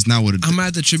Celtics is not what it I'm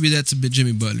at to attribute that to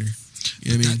Jimmy Butler.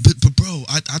 You know what I mean? But bro,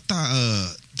 I thought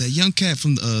that young cat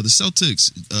from the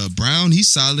Celtics, Brown, he's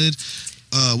solid.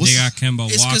 They got Kemba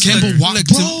It's 'cause, Walker. Kemba Walker, look,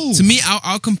 bro. to me,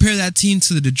 I'll compare that team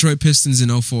to the Detroit Pistons in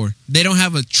 04. They don't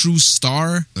have a true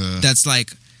star that's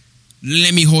like,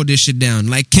 let me hold this shit down.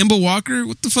 Like Kemba Walker,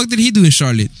 what the fuck did he do in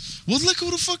Charlotte? Well, look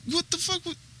what the fuck.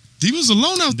 He was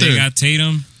alone out They there. got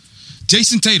Tatum.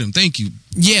 Jason Tatum, thank you.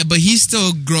 Yeah, but he's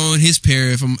still growing his pair,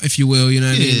 if you will. You know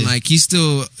what I mean? Yeah. Like he's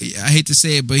still, I hate to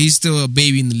say it, but he's still a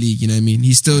baby in the league. You know what I mean?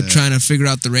 He's still trying to figure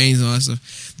out the reins and all that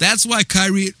stuff. That's why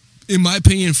Kyrie, in my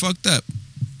opinion, fucked up.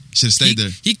 Should have stayed there.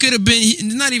 He could have been,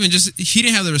 not even just, he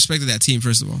didn't have the respect of that team,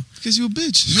 first of all. Because you a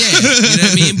bitch. Yeah, you know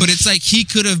what I mean? But it's like he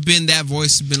could have been that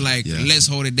voice, been like, Yeah. let's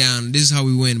hold it down. This is how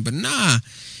we win. But nah,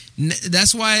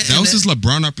 that's why. That was his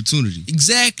LeBron opportunity.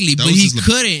 Exactly, That but was he his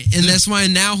couldn't. And that's why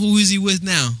now, who is he with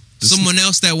now? Someone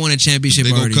else that won a championship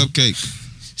Big old already. cupcake.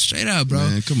 Straight up, bro.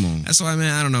 Man, come on. That's why,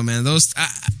 man, I don't know, man.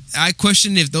 I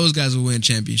question if those guys will win a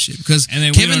championship. Because And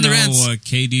then Kevin we don't Durant's know what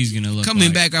KD's going to look coming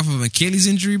like. back off of an Achilles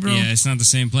injury, bro. Yeah, it's not the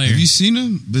same player. Have you seen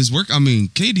him? His work. I mean,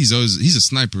 KD's always he's a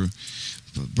sniper,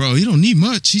 but bro, he don't need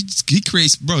much. He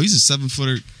creates. Bro, he's a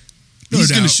 7-footer. No He's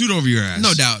gonna doubt. shoot over your ass.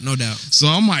 No doubt, no doubt. So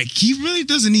I'm like, he really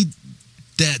doesn't need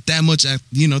that much.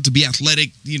 To be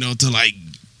athletic. To like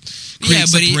create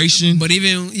separation. But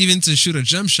even to shoot a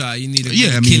jump shot, you need a Yeah,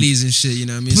 I mean, Achilles and shit. You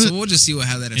know what I mean? but- So we'll just see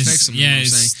how that affects him. Yeah, you know what I'm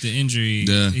it's saying? the injury.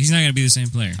 Yeah. He's not going to be the same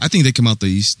player. I think they come out the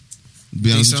East. To be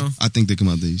Think honest so? with you. I think they come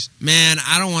out the East. Man,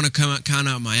 I don't want to count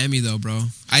out Miami though, bro.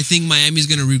 I think Miami's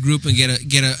gonna regroup and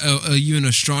get a even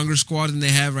a stronger squad than they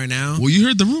have right now. Well, you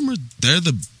heard the rumor. They're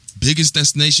the biggest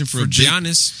destination for, For a big-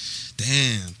 Giannis,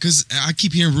 Damn, because I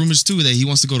keep hearing rumors too that he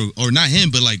wants to go to, or not him,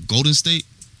 but like Golden State.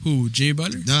 who? Jimmy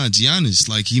Butler? Nah, Giannis.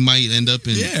 Like he might end up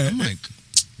in. Yeah. I'm like,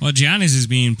 Well, Giannis is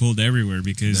being pulled everywhere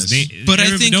because But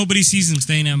I think- nobody sees him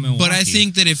staying at Milwaukee. But I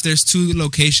think that if there's two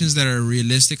locations that are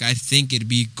realistic, I think it'd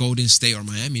be Golden State or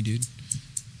Miami, dude.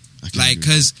 I can't Like, agree.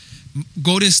 because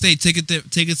Golden State, take it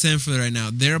to them for right now.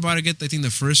 They're about to get, I think,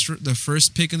 the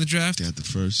first pick in the draft. they had the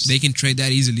first. They can trade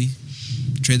that easily.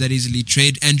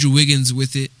 Trade Andrew Wiggins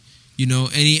with it.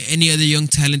 Any other young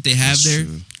talent they have That's there,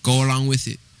 true. go along with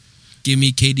it. Give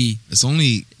me KD. It's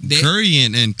only Curry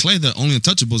and Clay the only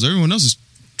untouchables. Everyone else is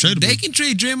tradable. They can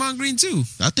trade Draymond Green too.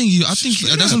 I think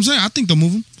Straight that's up. what I'm saying. I think they'll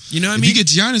move him. You know what I If mean? you get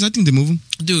Giannis, I think they move him.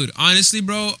 Dude, honestly,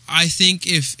 bro, I think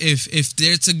if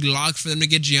there's a lock for them to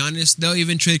get Giannis, they'll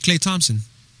even trade Klay Thompson.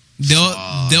 They'll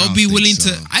I be don't think willing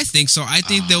so. to. I think so. I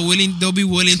think they'll be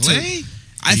willing Clay? to.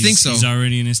 I think so. He's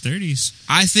already in his 30s.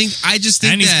 I just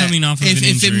think And he's that coming off of if an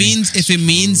it injury.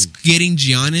 means getting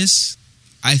Giannis,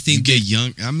 I You think get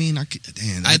young. I mean, I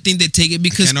think they take it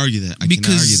because can't argue that. I cannot argue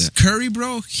because that. Curry,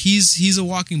 bro, he's a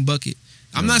walking bucket.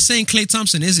 I'm not saying Klay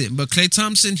Thompson isn't, but Klay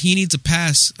Thompson, he needs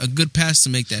a good pass to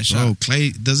make that shot. Bro, Clay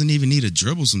doesn't even need a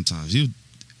dribble sometimes.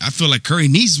 I feel like Curry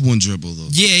needs one dribble though.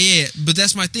 Yeah, but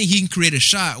that's my thing. He can create a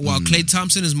shot, while Mm-hmm. Klay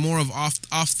Thompson is more of off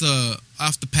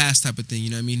the pass type of thing. You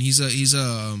know what I mean? He's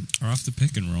a Or off the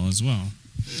pick and roll as well.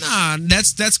 nah.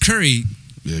 That's Curry.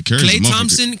 Yeah, Curry's a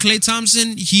motherfucker. Klay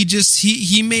Thompson.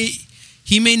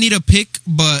 He may need a pick,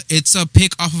 but it's a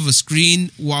pick off of a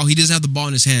screen while he doesn't have the ball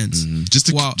in his hands.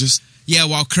 Just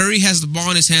While Curry has the ball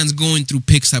in his hands going through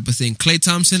picks type of thing. Klay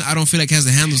Thompson, I don't feel like has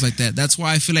the handles like that. That's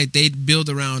why I feel like they'd build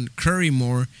around Curry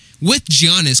more with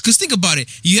Giannis. Because think about it.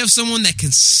 You have someone that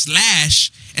can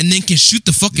slash and then can shoot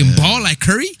the fucking ball like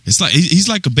Curry. it's like he's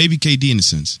like a baby KD in a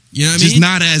sense. You know what I Just mean?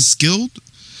 not as skilled,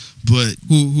 but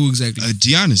Who exactly?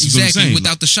 Giannis. Is what I'm Exactly, saying.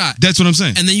 without the shot. That's what I'm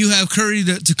saying. And then you have Curry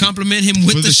to complement him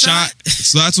with the shot.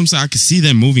 So that's what I'm saying. I could see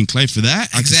them moving Clay for that.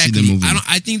 I could see Exactly. them moving.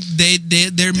 I think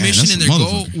their mission that's and a their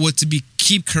goal motherfucker. was to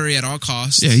keep Curry at all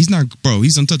costs. Yeah, he's not, bro.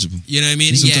 He's untouchable. You know what I mean?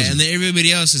 He's Yeah, untouchable. and then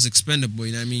everybody else is expendable.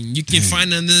 You know what I mean? You can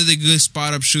find another good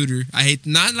spot up shooter. I hate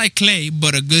not like Clay,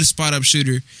 but a good spot up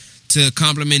shooter to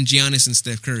complement Giannis and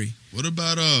Steph Curry. What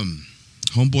about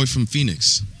homeboy from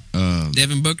Phoenix?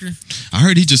 Devin Booker I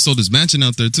heard he just sold his mansion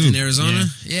out there too. in Arizona.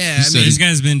 Yeah, I said mean, This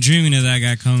guy's been dreaming of that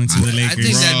guy coming to the I Lakers.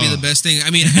 think that'd be Bro. the best thing.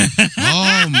 I mean,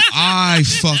 I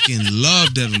fucking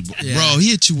love Devin Booker. Yeah. Bro,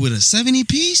 he hit you with a 70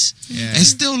 piece Yeah. and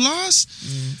still lost?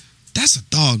 That's a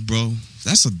dog, bro.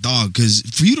 That's a dog. Because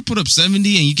for you to put up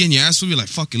 70 and you getting your ass whipped, you're like,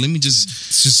 fuck it, let me just...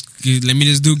 let me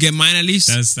just get mine at least.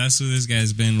 That's what this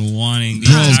guy's been wanting. the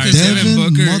Bro, entire because time.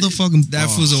 Devin motherfucking... that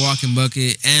fool's a walking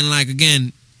bucket. And like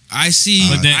again, I see.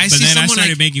 But then I someone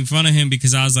started like, making fun of him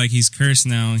because I was like, he's cursed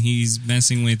now. He's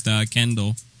messing with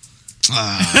Kendall.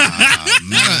 Ah,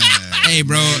 man. Hey,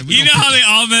 bro. You know how they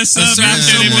all mess up certain after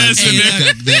they someone- mess hey,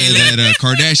 with their... that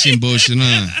Kardashian bullshit,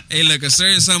 huh? Hey, look, a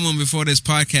certain someone before this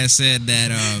podcast said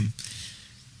that,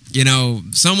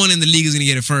 someone in the league is going to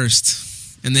get it first.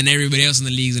 And then everybody else in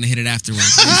the league is going to hit it afterwards.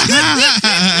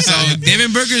 So,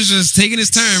 Devin Booker's just taking his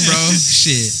turn, bro.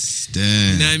 Shit.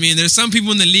 Damn. You know what I mean? There's some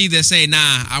people in the league that say, nah,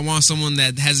 I want someone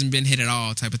that hasn't been hit at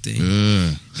all type of thing.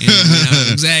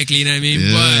 Exactly, you know what I mean?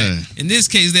 Yeah. But in this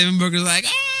case, Devin Booker's like,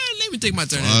 let me take my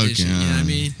turn at this shit. You know what I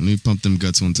mean? Let me pump them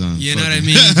guts one time. You know Fuck what I it.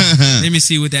 mean? Let me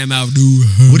see what that mouth do.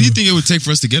 What do you think it would take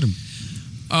for us to get him?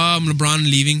 LeBron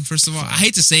leaving, first of all. I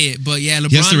hate to say it, but yeah, LeBron.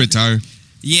 He has to retire.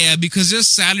 Yeah, because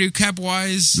just salary cap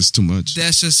wise, That's too much.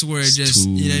 that's just where it just,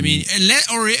 you know what I mean?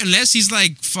 Unless he's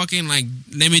like fucking like,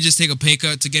 let me just take a pay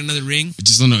cut to get another ring.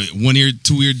 Just on a 1 year,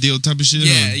 2 year deal type of shit.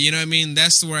 Yeah, or- you know what I mean?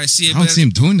 That's where I see it. I don't see him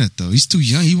doing that though. He's too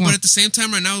young. He But wants. at the same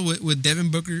time, right now with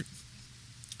Devin Booker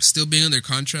still being under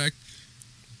contract,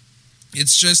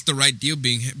 it's just the right deal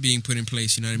being put in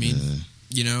place. You know what I mean? Yeah.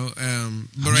 You know,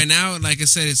 but right now, like I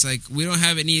said, it's like we don't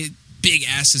have any big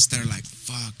assets that are like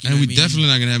fuck. You know And what we I mean? definitely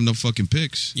not gonna have no fucking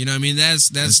picks. You know what I mean? That's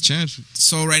That's chance.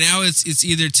 so right now it's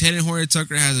either Ted and Horton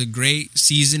Tucker has a great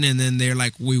season and then they're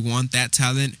like we want that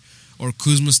talent, or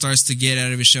Kuzma starts to get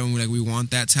out of his show and we're like we want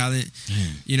that talent.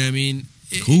 Man. You know what I mean?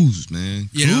 Kuz, man.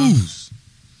 you know? Kuz.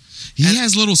 He And-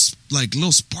 has little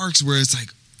sparks where it's like,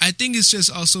 I think it's just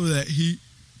also that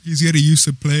he's getting used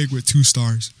to playing with two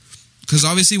stars. Because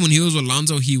obviously when he was with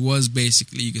Lonzo, he was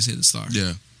basically, you could say, the star.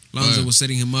 yeah, Lonzo was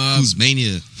setting him up. Kuz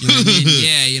mania. You know what I mean?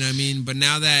 Yeah, you know what I mean? But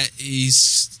now that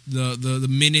he's the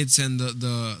minutes and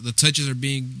the touches are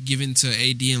being given to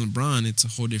AD and LeBron, it's a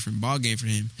whole different ballgame for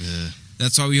him. Yeah.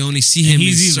 That's why we only see him And in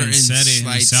he's even certain said it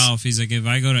slights. himself. He's like, if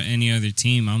I go to any other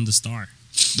team, I'm the star.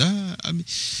 I mean,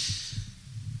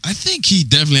 I think he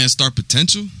definitely has star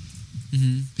potential.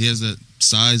 Mhm. He has that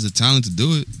size, the talent to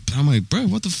do it. But I'm like, bro,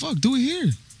 what the fuck? Do it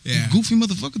here. Yeah. You goofy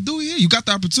motherfucker, do it here. You got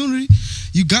the opportunity.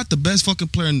 You got the best fucking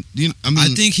player. I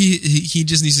think he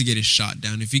just needs to get his shot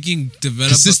down. If he can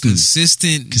develop a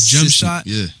consistent jump shot,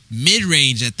 Yeah.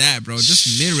 mid-range at that, bro.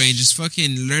 Just mid-range. Just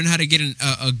fucking learn how to get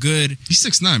a good... He's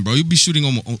 6'9", bro. You'll be shooting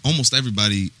almost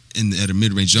everybody at a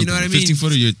mid-range jumper. You know what I mean?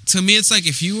 15-footer, you're... To me, it's like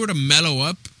if you were to mellow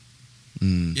up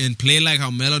and play like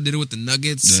how Melo did it with the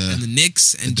Nuggets Yeah. and the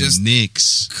Knicks and the just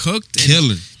Knicks. cooked and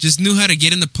Killer. just knew how to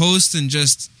get in the post and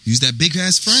just Use that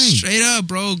big-ass frame. straight up,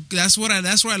 bro. That's why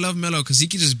I love Melo, because he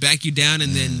could just back you down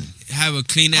and then have a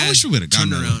clean I ass wish we would've got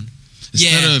Melo. turnaround.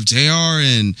 Instead Yeah. of JR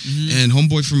and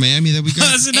homeboy from Miami that we got.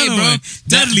 That's another Hey, bro, one.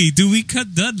 Dudley. Do we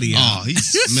cut Dudley out? Oh,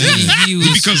 he's man. He He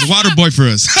was- becomes a water boy for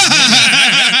us. Nah,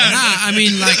 I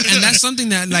mean, like, and that's something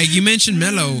that, like, you mentioned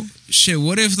Melo. Shit,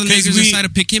 what if the 'Cause Lakers we- decide to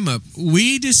pick him up?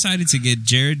 We decided to get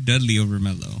Jared Dudley over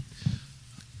Melo.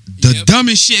 The Yep.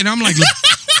 dumbest shit. And I'm like,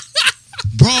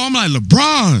 bro,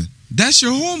 LeBron, that's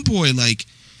your homeboy. Like,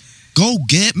 go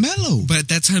get Melo. But at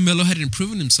that time, Melo hadn't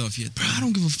proven himself yet. Bro, I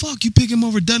don't give a fuck. You pick him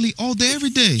over Dudley all day, every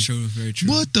day. True, very true.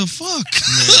 What the fuck?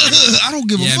 I don't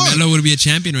give a Yeah, fuck. Melo would be a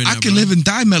champion right now. I can live and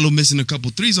die Melo missing a couple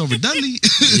threes over Dudley.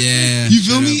 Yeah, You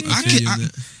feel straight me? up, I feel you.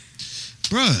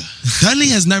 Bruh, Dudley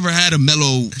has never had a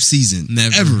Melo season.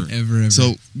 Never, Ever. ever.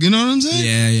 So, you know what I'm saying?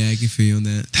 Yeah, I can feel you on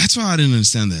that. That's why I didn't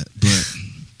understand that. But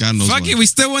God knows Fuck why. it, we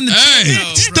still won the Hey,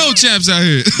 bro. still champs out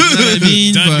here. You know what I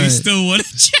mean? Dudley But still won a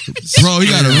championship. Bro, he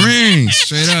got a ring.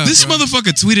 straight up, This bro.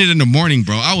 motherfucker tweeted in the morning,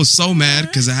 bro. I was so mad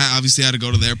because obviously had to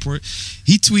go to the airport.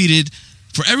 He tweeted,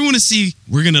 for everyone to see,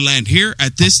 we're going to land here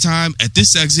at this time, at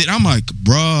this exit. I'm like,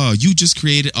 bro, you just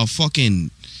created a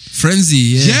fucking...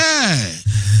 frenzy. Yeah.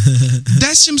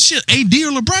 That's some shit AD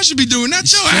or LeBron should be doing, not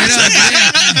your Straight ass. up,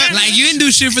 yeah. Like, you didn't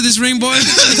do shit for this ring, boy.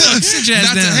 Sit your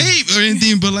ass Not to down. hate or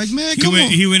anything, but like, man, come on.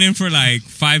 He went in for like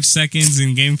 5 seconds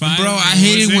in game 5. Bro, I What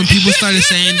hated was when it? people started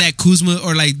saying that Kuzma,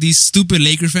 or like these stupid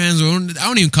Laker fans, or I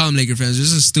don't even call them Laker fans,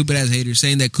 just a stupid ass hater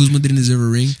saying that Kuzma didn't deserve a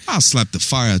ring. I'll slap the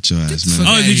fire out your ass, the man. fuck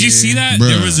Oh, outta did you here. see that? Bruh.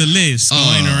 There was a list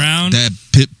going around. That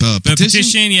The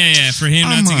petition? yeah, for him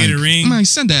not to get a ring. I'm like,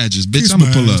 send the address, bitch. Kiss I'm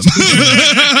going to my pull up.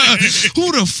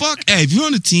 Who the fuck? Hey, if you're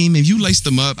on the team, if you laced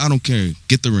them up, I don't care.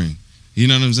 Get the ring. You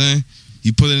know what I'm saying?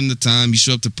 You put it in the time. You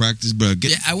show up to practice, bro.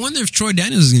 Yeah, I wonder if Troy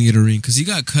Daniels is going to get a ring, because he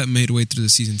got cut midway through the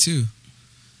season, too.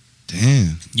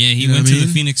 Damn. Yeah, he You know went what I to the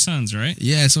mean? Phoenix Suns, right?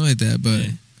 Yeah, something like that, but...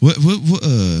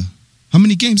 Yeah. How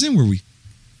many games in were we?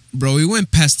 Bro, we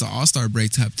went past the All-Star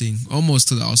break type thing. Almost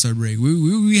to the All-Star break.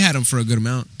 We had him for a good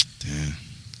amount. Damn.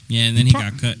 Yeah, and then he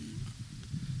got cut.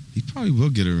 He probably will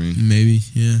get a ring. Maybe,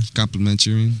 yeah.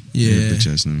 Complimentary ring. Yeah.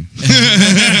 Bitch ass ring.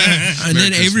 And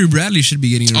then Avery Bradley should be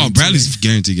getting a ring. Oh, Bradley's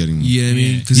guaranteed getting one. Yeah, I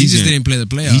mean, Yeah. because he He's just getting- didn't play the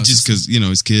playoffs. He just, because,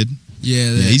 his kid.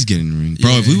 Yeah, Yeah, he's getting the ring,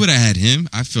 bro. Yeah. If we would have had him,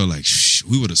 I feel like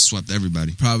we would have swept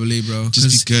everybody. probably, bro.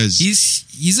 Just because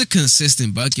he's a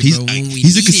consistent bucket, he's bro. When we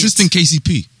he's a need consistent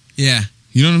KCP. it. Yeah,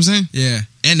 You know what I'm saying? yeah,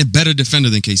 And a better defender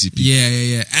than KCP.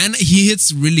 yeah. And he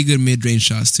hits really good mid range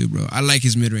shots too, bro. I like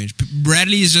his mid range.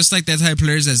 Bradley is just like that type of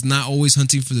player that's not always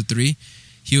hunting for the three.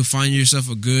 He'll find yourself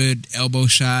a good elbow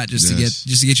shot just to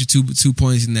get you 2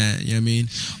 points in that. You know what I mean?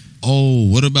 Oh,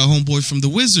 what about homeboy from the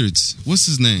Wizards? What's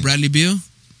his name? Bradley Beal.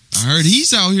 I heard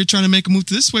he's out here trying to make a move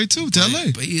to this way too, to LA.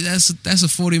 But that's a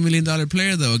 $40 million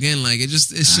player though. Again, like it's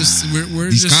just we're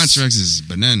These just, contracts is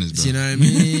bananas, bro. You know what I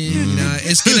mean? You know,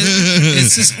 it's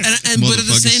just and but at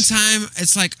the same time,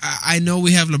 it's like I know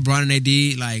we have LeBron and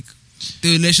AD. Like,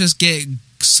 dude, let's just get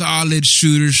solid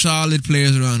shooters, solid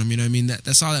players around him. You know what I mean?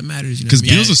 That's all that matters. You know Because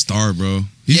what I mean? Beal's a star, bro.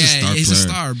 He's a star he's player. a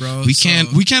star, bro. We So,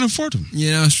 can't afford him.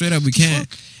 you know, straight up, we can't.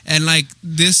 And like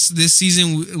this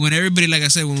season, when everybody, like I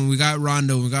said, when we got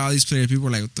Rondo, we got all these players, people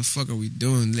were like, "What the fuck are we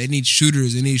doing? They need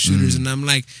shooters. They need shooters." And I'm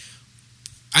like,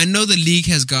 I know the league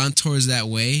has gone towards that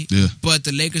way, Yeah. but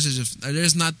the Lakers are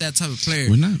just not that type of player.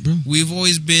 We're not, bro. We've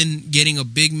always been getting a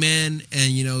big man,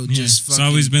 and you know, Yeah, just it's fucking,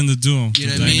 always been the duo, you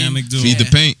know the what I mean? dynamic duo. Feed the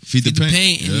paint. Feed the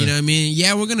paint. and you know what I mean.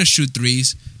 Yeah, we're gonna shoot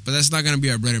threes, but that's not gonna be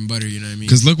our bread and butter. You know what I mean?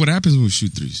 Because look what happens when we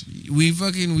shoot threes. We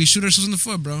shoot ourselves in the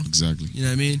foot, bro. Exactly. You know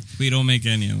what I mean? We don't make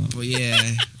any of them. But yeah,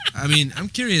 I mean, I'm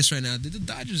curious right now. Did the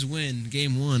Dodgers win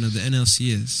Game 1 of the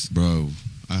NLCS? Bro,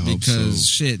 I hope Because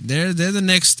so. shit, they're the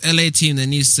next LA team that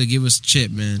needs to give us a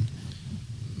chip, man.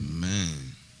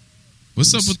 Man.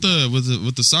 What's up with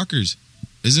the Soccers?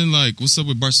 Isn't like, what's up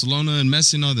with Barcelona and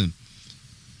Messi and all them?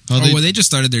 Well, they just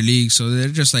started their league, so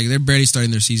they're barely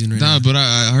starting their season right now. Nah, but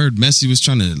I heard Messi was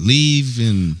trying to leave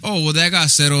and Oh well, that got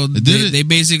settled. It did? They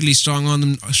basically strong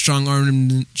armed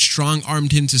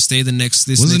him to stay this next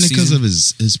wasn't it because season. of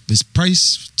his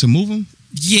price to move him?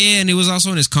 Yeah, and it was also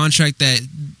in his contract that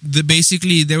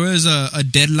basically there was a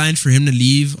deadline for him to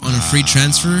leave on a free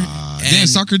transfer. Damn,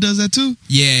 soccer does that too?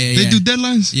 Yeah. They do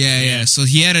deadlines? Yeah. So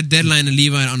he had a deadline to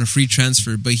leave on a free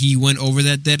transfer, but he went over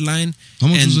that deadline. How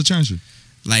much And- was the transfer?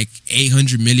 Like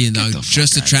 $800 million Get the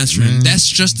just to fuck transfer outta him. here, man. That's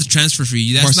just the transfer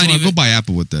fee. That's Barcelona, not even. go buy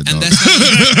Apple with that, And dog. that's not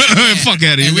even, Fuck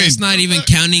out of here. and We that's ain't- not even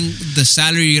counting the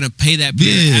salary you're gonna pay that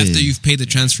player Yeah. after you've paid the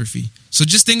transfer fee. So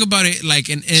just think about it, like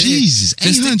and Jesus,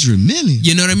 just 800 million.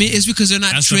 You know what I mean? It's because they're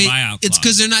not That's the buyout It's clause.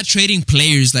 because they're not trading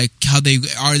players like how they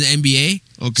are in the NBA.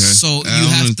 Okay. So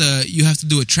you have to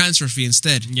do a transfer fee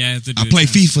instead. Yeah, have to do I it play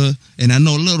now. FIFA and I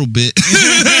know a little bit,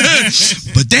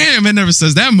 but damn, it never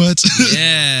says that much.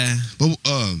 Yeah. But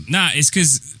Nah, it's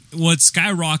because what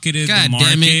skyrocketed God the market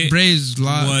damn it, Braves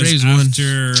was Braves won.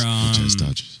 after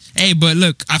Dodgers. Hey, but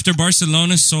look, after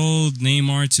Barcelona sold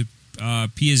Neymar to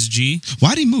PSG.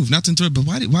 Why did he move? Not to interrupt, but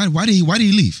why did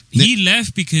he leave? He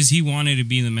left because he wanted to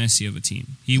be the Messi of a team.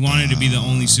 He wanted to be the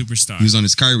only superstar. He was on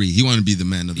his Kyrie. He wanted to be the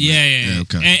man of the man. Yeah.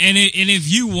 Okay. And if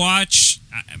you watch,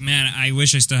 man, I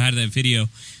wish I still had that video.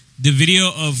 The video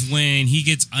of when he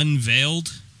gets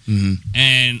unveiled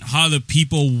and how the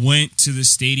people went to the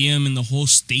stadium and the whole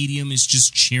stadium is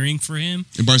just cheering for him.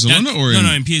 In Barcelona or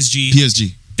in PSG?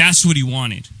 PSG. That's what he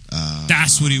wanted.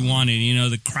 That's what he wanted. You know,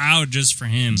 the crowd just for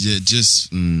him. Yeah, just.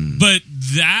 But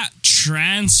that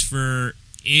transfer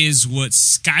is what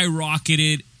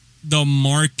skyrocketed the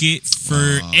market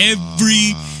for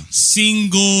every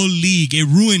single league. It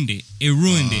ruined it.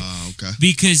 Okay.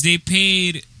 Because they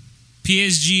paid.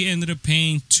 PSG ended up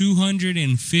paying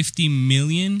 $250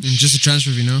 million, and just a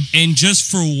transfer fee, no? and just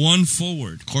for one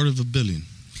forward. $250 million.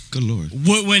 Good Lord.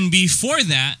 When before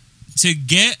that, to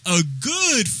get a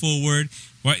good forward,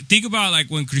 right, think about like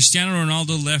when Cristiano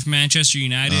Ronaldo left Manchester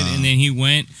United and then he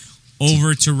went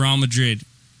over to Real Madrid.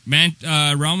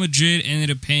 Real Madrid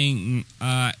ended up paying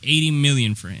 $80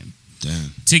 million for him.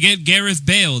 Damn. To get Gareth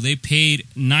Bale, they paid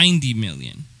 $90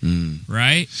 million.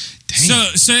 Right?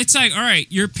 Damn. So it's like, all right,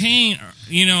 you're paying,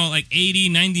 like 80,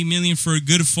 90 million for a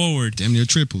good forward. Damn near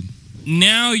tripled.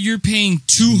 Now you're paying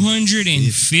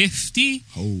 250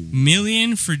 Oh.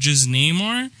 million for just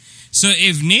Neymar. So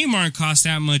if Neymar costs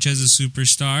that much as a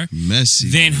superstar,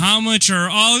 Messi. then how much are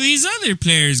all these other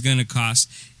players going to cost?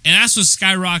 And that's what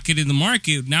skyrocketed the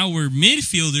market. Now we're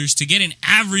midfielders to get an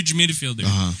average midfielder,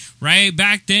 right?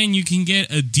 Back then you can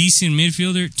get a decent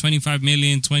midfielder, 25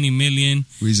 million, 20 million.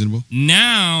 Reasonable.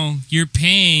 Now you're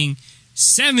paying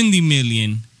 70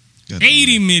 million,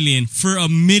 80 million for a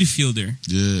midfielder.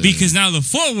 Yeah. Because now the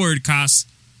forward costs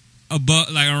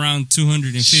about like around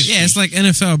 250. Yeah, it's like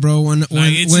NFL, bro. When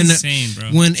it's insane, bro.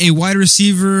 When a wide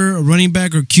receiver, a running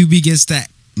back, or QB gets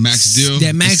that max deal.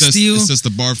 That max deal It sets the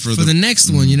bar for the next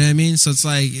one. You know what I mean? So it's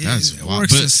like That's it wild.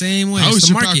 works But the same way. I was It's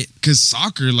the market. because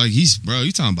soccer, like you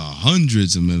talking about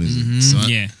hundreds of millions. Mm-hmm. So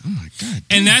Yeah. oh my god.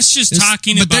 And that's just It's-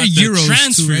 talking but about they're the Euros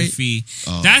transfer too, right? fee.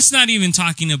 Oh. That's not even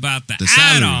talking about the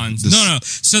salary. add-ons. No.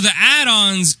 So the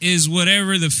add-ons is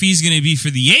whatever the fee's going to be for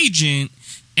the agent,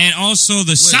 and also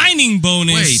the signing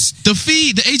bonus.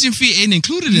 Wait, the agent fee ain't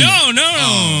included in No, that. no,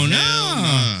 Oh, no. hell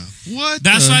nah. What?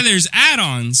 That's why there's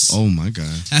add-ons. Oh my god.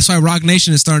 That's why Rock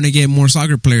Nation is starting to get more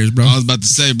soccer players, bro. I was about to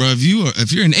say, bro,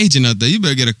 if you're an agent out there, you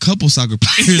better get a couple soccer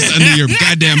players under your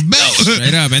goddamn belt.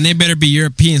 Straight up, and they better be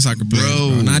European soccer players,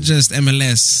 bro, not just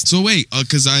MLS. So wait,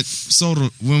 because I saw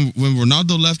when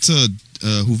Ronaldo left to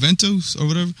Juventus or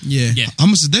whatever. Yeah. Yeah. How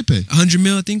much did they pay? 100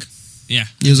 mil, I think. Yeah.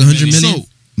 It was 100 million. So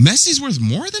Messi's worth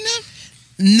more than him?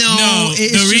 No,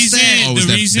 it's the just reason, that. Oh, it's the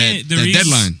that- reason, that- the that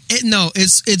reason, deadline.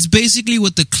 It's basically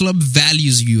what the club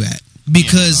values you at,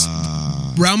 because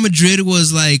Real Madrid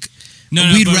was like, No,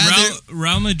 we'd but rather.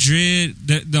 Real Madrid.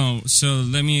 No, so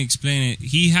let me explain it.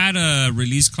 He had a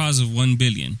release clause of $1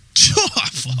 billion,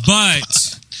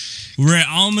 but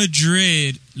Real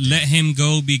Madrid let him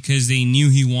go because they knew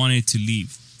he wanted to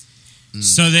leave.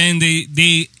 So then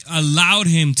they allowed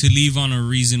him to leave on a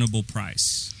reasonable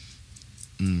price.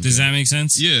 Does that make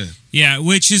sense? Yeah. Yeah,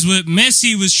 which is what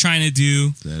Messi was trying to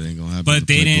do, That ain't gonna happen. but to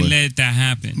they didn't Playboy. let that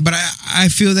happen. But I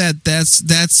feel that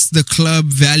that's the club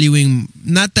valuing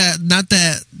not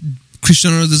that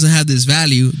Cristiano doesn't have this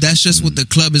value. That's just what the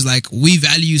club is like. We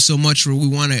value you so much, where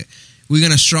we're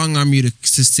gonna strong arm you to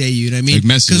stay. You know what I mean? Like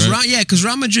Messi, right? Because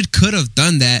Real Madrid could have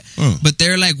done that, but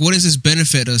they're like, what does this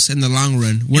benefit us in the long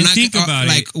run? We're And not think about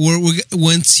like we're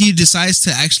once he decides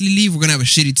to actually leave, we're gonna have a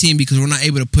shitty team because we're not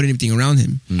able to put anything around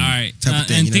him. All right, Type of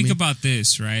thing, and you know think what I mean? about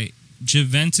this, right?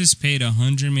 Juventus paid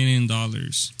 $100 million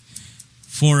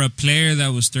for a player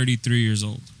that was 33 years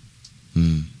old.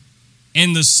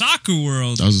 In the soccer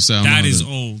world, I was gonna say, I don't that know is that.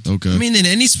 old. Okay. I mean, in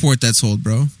any sport that's old,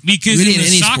 bro. Because Really, in in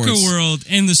any the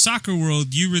sports. soccer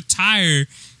world, you retire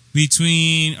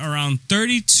between around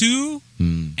 32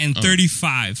 and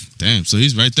 35. Damn. So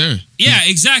he's right there. Yeah,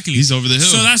 exactly. He's over the hill.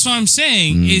 So that's what I'm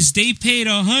saying is they paid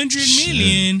 $100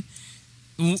 million,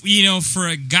 you know, for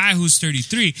a guy who's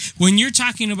 33. When you're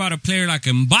talking about a player like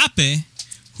Mbappe,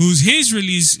 who's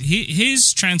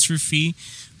his transfer fee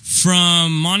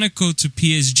from Monaco to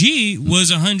PSG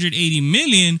was $180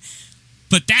 million,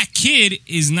 but that kid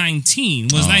is 19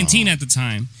 at the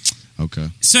time. Okay.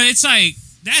 So it's like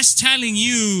that's telling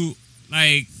you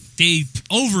like they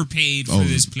overpaid for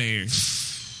this player.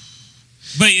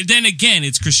 But then again,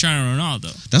 it's Cristiano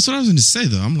Ronaldo. That's what I was going to say,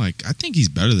 though. I'm like, I think he's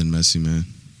better than Messi, man.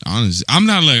 Honestly, I'm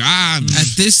not like At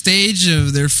this stage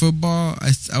of their football,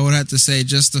 I would have to say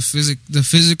just the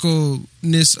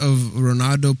physicalness of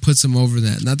Ronaldo puts him over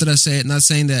that. Not that I say it, not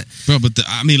saying that. bro. But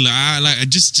I mean, like,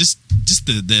 just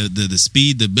the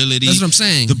speed, the ability. That's what I'm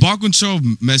saying. The ball control,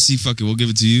 Messi. Fuck it, we'll give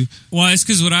it to you. Well, it's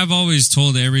because what I've always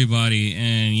told everybody,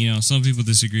 and you know, some people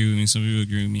disagree with me, some people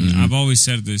agree with me. I've always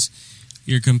said this: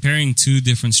 you're comparing two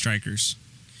different strikers.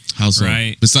 How so?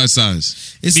 Right. Besides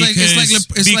size, It's because like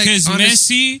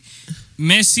honest-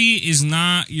 Messi is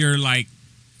not your like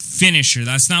finisher.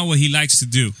 That's not what he likes to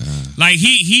do. Like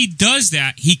he does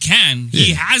that. He can. He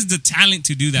Yeah. has the talent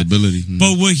to do that. ability.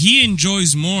 But what he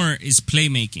enjoys more is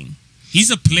playmaking. He's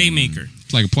a playmaker.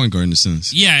 It's like a point guard in a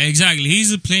sense. Yeah, exactly.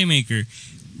 He's a playmaker.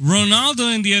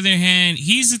 Ronaldo, on the other hand,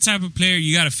 he's the type of player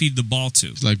you got to feed the ball to.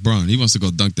 It's like Braun. He wants to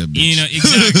go dunk that bitch. You know,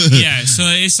 exactly. Yeah. So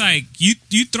it's like you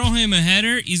throw him a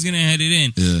header, he's gonna head it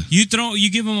in. Yeah. You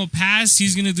give him a pass,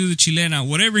 he's gonna do the chilena,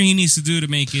 whatever he needs to do to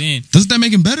make it in. Doesn't that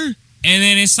make him better? And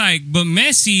then it's like, but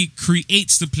Messi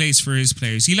creates the plays for his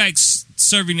players. He likes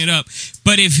serving it up.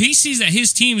 But if he sees that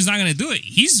his team is not gonna do it,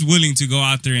 he's willing to go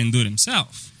out there and do it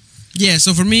himself. Yeah,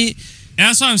 so for me, And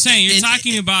that's what I'm saying. You're And-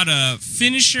 talking about a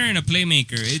finisher and a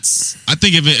playmaker. It's I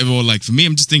think if it were like for me,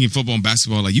 I'm just thinking football and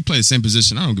basketball. Like you play the same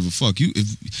position, I don't give a fuck. You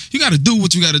got to do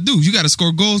what you got to do. You got to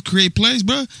score goals, create plays,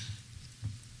 bro.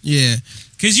 yeah.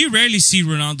 because you rarely see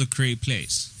Ronaldo create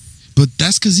plays. But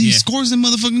that's because he Yeah. scores them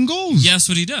motherfucking goals. Yeah, that's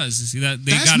what he does. See that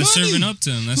they That's got to money. serve it up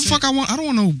to him. That's the fuck it. I don't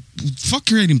want no fuck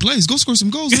creating plays. Go score some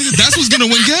goals, nigga. That's what's gonna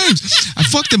win games. I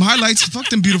fuck them highlights, fuck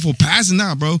them beautiful passing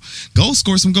now, bro. Go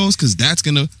score some goals because that's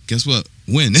gonna guess what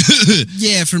win.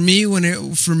 Yeah, for me,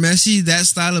 for Messi, that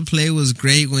style of play was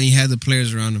great when he had the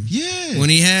players around him. Yeah, When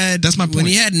he had That's my When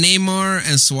he point. had Neymar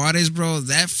and Suarez, bro,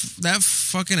 that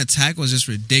fucking attack was just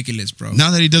ridiculous, bro.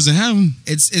 now that he doesn't have him,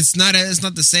 It's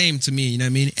not the same to me, you know what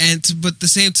I mean? But at the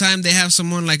same time, they have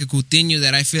someone like a Coutinho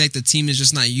that I feel like the team is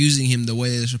just not using him the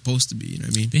way they're supposed to be, you know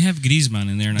what I mean? They have Griezmann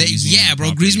and they're not using him Bro,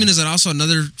 properly. Griezmann is also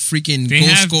another freaking They goal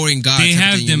have scoring god. They type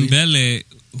have thing, you know what I mean?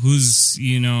 Dembele, who's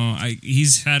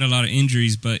he's had a lot of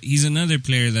injuries, but he's another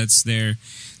player that's there.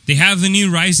 They have the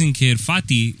new rising kid,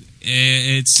 Fati.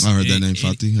 I heard that name,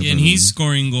 Fati. And he's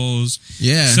scoring goals.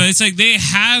 Yeah. So it's like they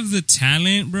have the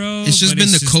talent, bro. It's just been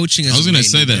the coaching. I was going to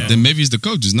say that. Yeah. Then maybe he's the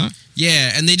coach, is not?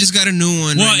 Yeah, and they just got a new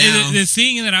one. Well, right now. the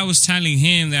thing that I was telling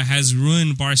him that has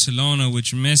ruined Barcelona,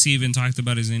 which Messi even talked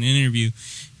about in an interview,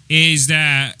 is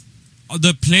that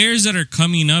the players that are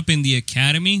coming up in the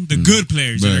academy, the good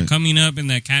players that are coming up in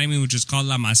the academy, which is called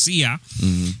La Masia,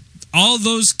 all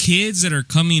those kids that are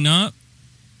coming up,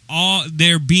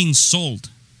 they're being sold.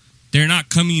 They're not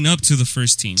coming up to the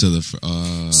first team.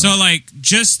 So, like,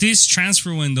 just this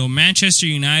transfer window, Manchester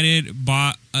United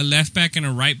bought a left back and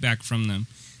a right back from them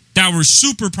that were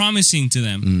super promising to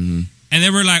them. And they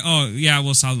were like, oh, yeah,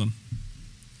 we'll sell them.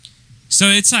 So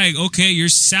it's like, okay, you're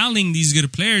selling these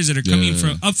good players that are coming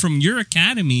up from your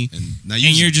academy, and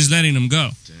you're just letting them go.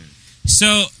 Damn.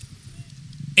 So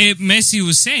Messi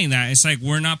was saying that. It's like,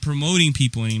 we're not promoting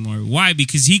people anymore. Why?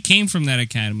 Because he came from that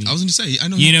academy. I was going to say, I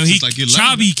know.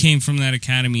 Xavi came from that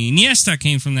academy. Iniesta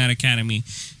came from that academy.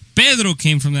 Pedro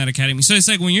came from that academy. So it's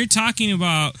like, when you're talking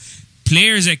about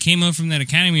players that came up from that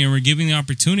academy and we're giving the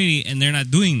opportunity, and they're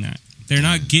not doing that.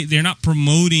 They're not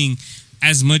promoting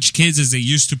as much kids as they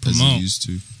used to promote.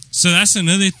 So that's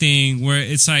another thing where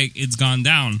it's like, it's gone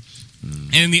down.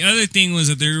 And the other thing was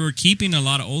that they were keeping a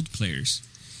lot of old players.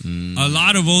 A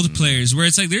lot of old players, where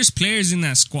it's like, there's players in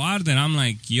that squad that I'm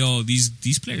like, yo,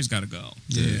 these players gotta go.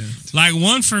 Yeah. Like,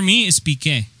 one for me is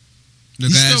Piqué. The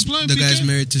guy's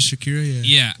married to Shakira.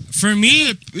 Yeah. For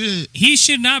me, he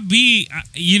should not be.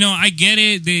 I get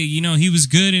it. He was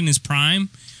good in his prime,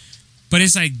 but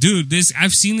it's like, dude,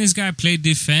 I've seen this guy play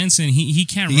defense, and he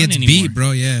can't run anymore. Beat,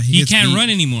 bro. Yeah, he can't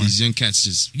run anymore. These young cats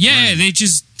just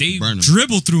they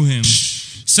dribble through him.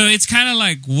 So it's kind of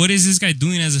like, what is this guy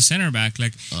doing as a center back?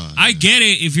 Like, I get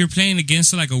it if you're playing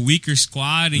against like a weaker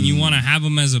squad and you want to have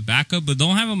him as a backup, but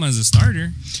don't have him as a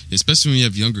starter. Especially when you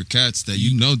have younger cats that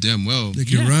you know damn well. They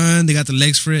can run. They got the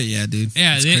legs for it. Yeah, dude.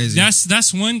 Yeah,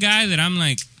 that's one guy that I'm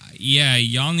like, yeah,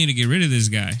 y'all need to get rid of this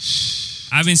guy.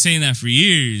 I've been saying that for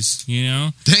years,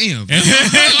 Damn. I'm like,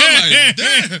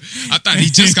 damn. I thought he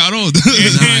just got old.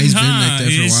 He's been like that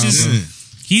for a while, bro.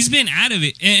 He's been out of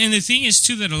it. And the thing is,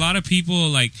 too, that a lot of people,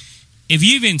 like, if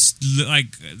you even,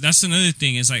 like, that's another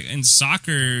thing. It's like, in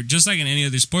soccer, just like in any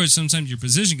other sport, sometimes your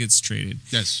position gets traded.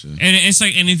 That's true. And it's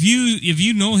like, and if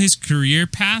you know his career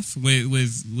path with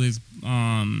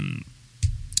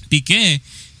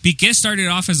Piqué started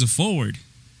off as a forward.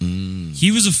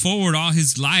 He was a forward all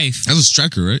his life. As a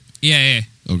striker, right? Yeah.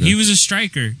 Okay. He was a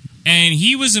striker. And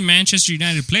he was a Manchester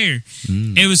United player.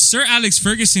 It was Sir Alex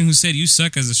Ferguson who said, you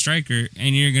suck as a striker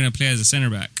and you're going to play as a center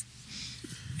back.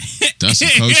 That's some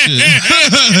coach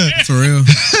shit. For real.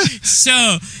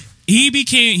 So he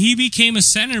became a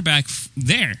center back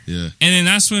there. Yeah. And then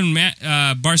that's when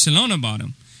Barcelona bought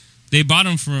him. They bought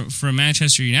him from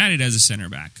Manchester United as a center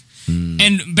back.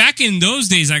 And back in those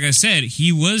days, like I said,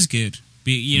 he was good.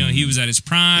 He was at his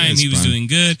prime. He was doing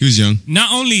good. He was young.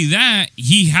 Not only that,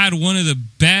 he had one of the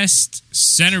best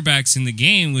center backs in the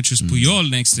game, which was Puyol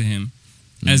next to him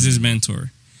as his mentor.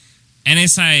 And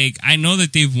it's like, I know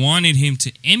that they've wanted him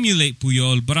to emulate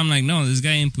Puyol, but I'm like, no, this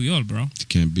guy ain't Puyol, bro. He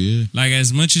can't be it. Like,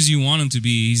 as much as you want him to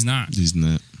be, he's not. He's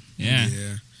not. Yeah.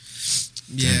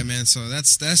 Yeah, man. So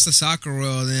that's the soccer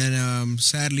world, and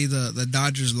sadly the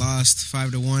Dodgers lost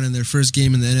 5-1 in their first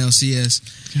game in the NLCS.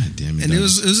 God damn it! And it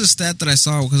was a stat that I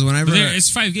saw because whenever it's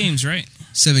 5 games, right?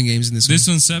 7 games in this one. This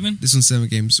one's 7. This one's 7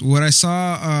 games. What I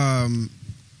saw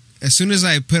as soon as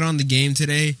I put on the game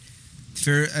today,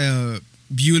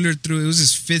 Buehler threw. It was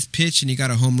his 5th pitch, and he got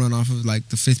a home run off of like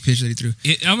the 5th pitch that he threw.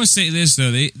 I'm gonna say this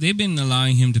though, they've been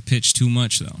allowing him to pitch too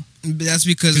much though. That's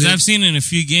because I've seen in a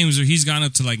few games where he's gone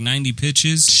up to like 90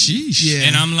 pitches. Sheesh. Yeah.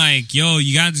 And I'm like, yo,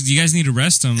 you guys need to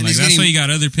rest him. Like, that's why you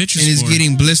got other pitchers. And he's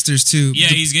getting blisters too. Yeah,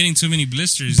 he's getting too many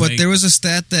blisters. But there was a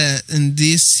stat that in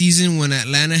this season, when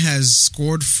Atlanta has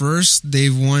scored first,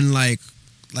 they've won I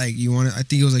think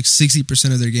it was like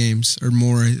 60% of their games or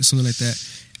more, something like that.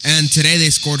 And today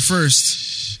they scored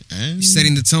first,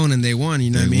 setting the tone, and they won. You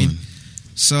know what I mean?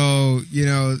 So,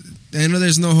 I know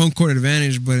there's no home court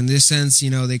advantage, but in this sense,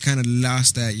 they kind of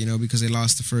lost that, because they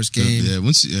lost the first game. Yeah,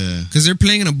 because they're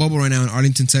playing in a bubble right now in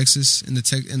Arlington, Texas, in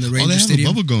the Ranger Stadium.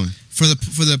 A bubble going for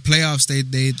the playoffs. They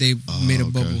made a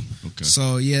bubble. Okay.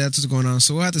 So yeah, that's what's going on.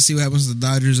 So we'll have to see what happens to the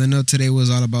Dodgers. I know today was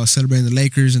all about celebrating the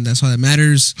Lakers, and that's why that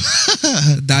matters.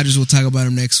 The Dodgers, will talk about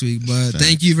them next week. But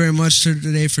thank you very much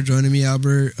today for joining me,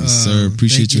 Albert. Yes, sir.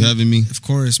 Appreciate you having me. Of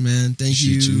course, man. Thank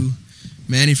you,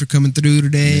 Manny, for coming through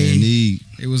today. Manny.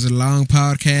 It was a long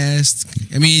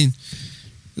podcast. I mean,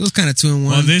 it It was kind of 2 in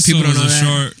 1. Well, this People one was don't know a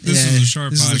that. short. This was a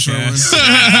short this is a short podcast.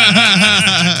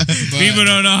 one. People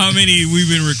don't know how many we've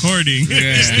been recording.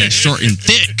 That short and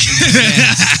thick.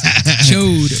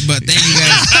 Chode. But thank you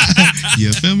guys.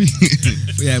 You feel me?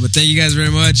 Yeah, but thank you guys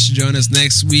very much. Join us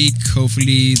next week.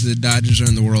 Hopefully the Dodgers are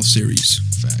in the World Series.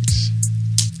 Facts.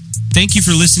 Thank you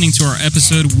for listening to our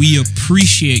episode. We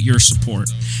appreciate your support.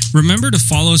 Remember to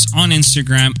follow us on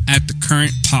Instagram at The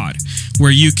Current Pod,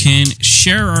 where you can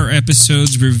share our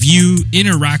episodes, review,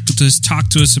 interact with us, talk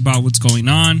to us about what's going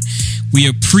on. We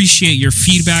appreciate your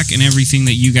feedback and everything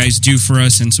that you guys do for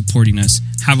us and supporting us.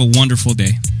 Have a wonderful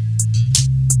day.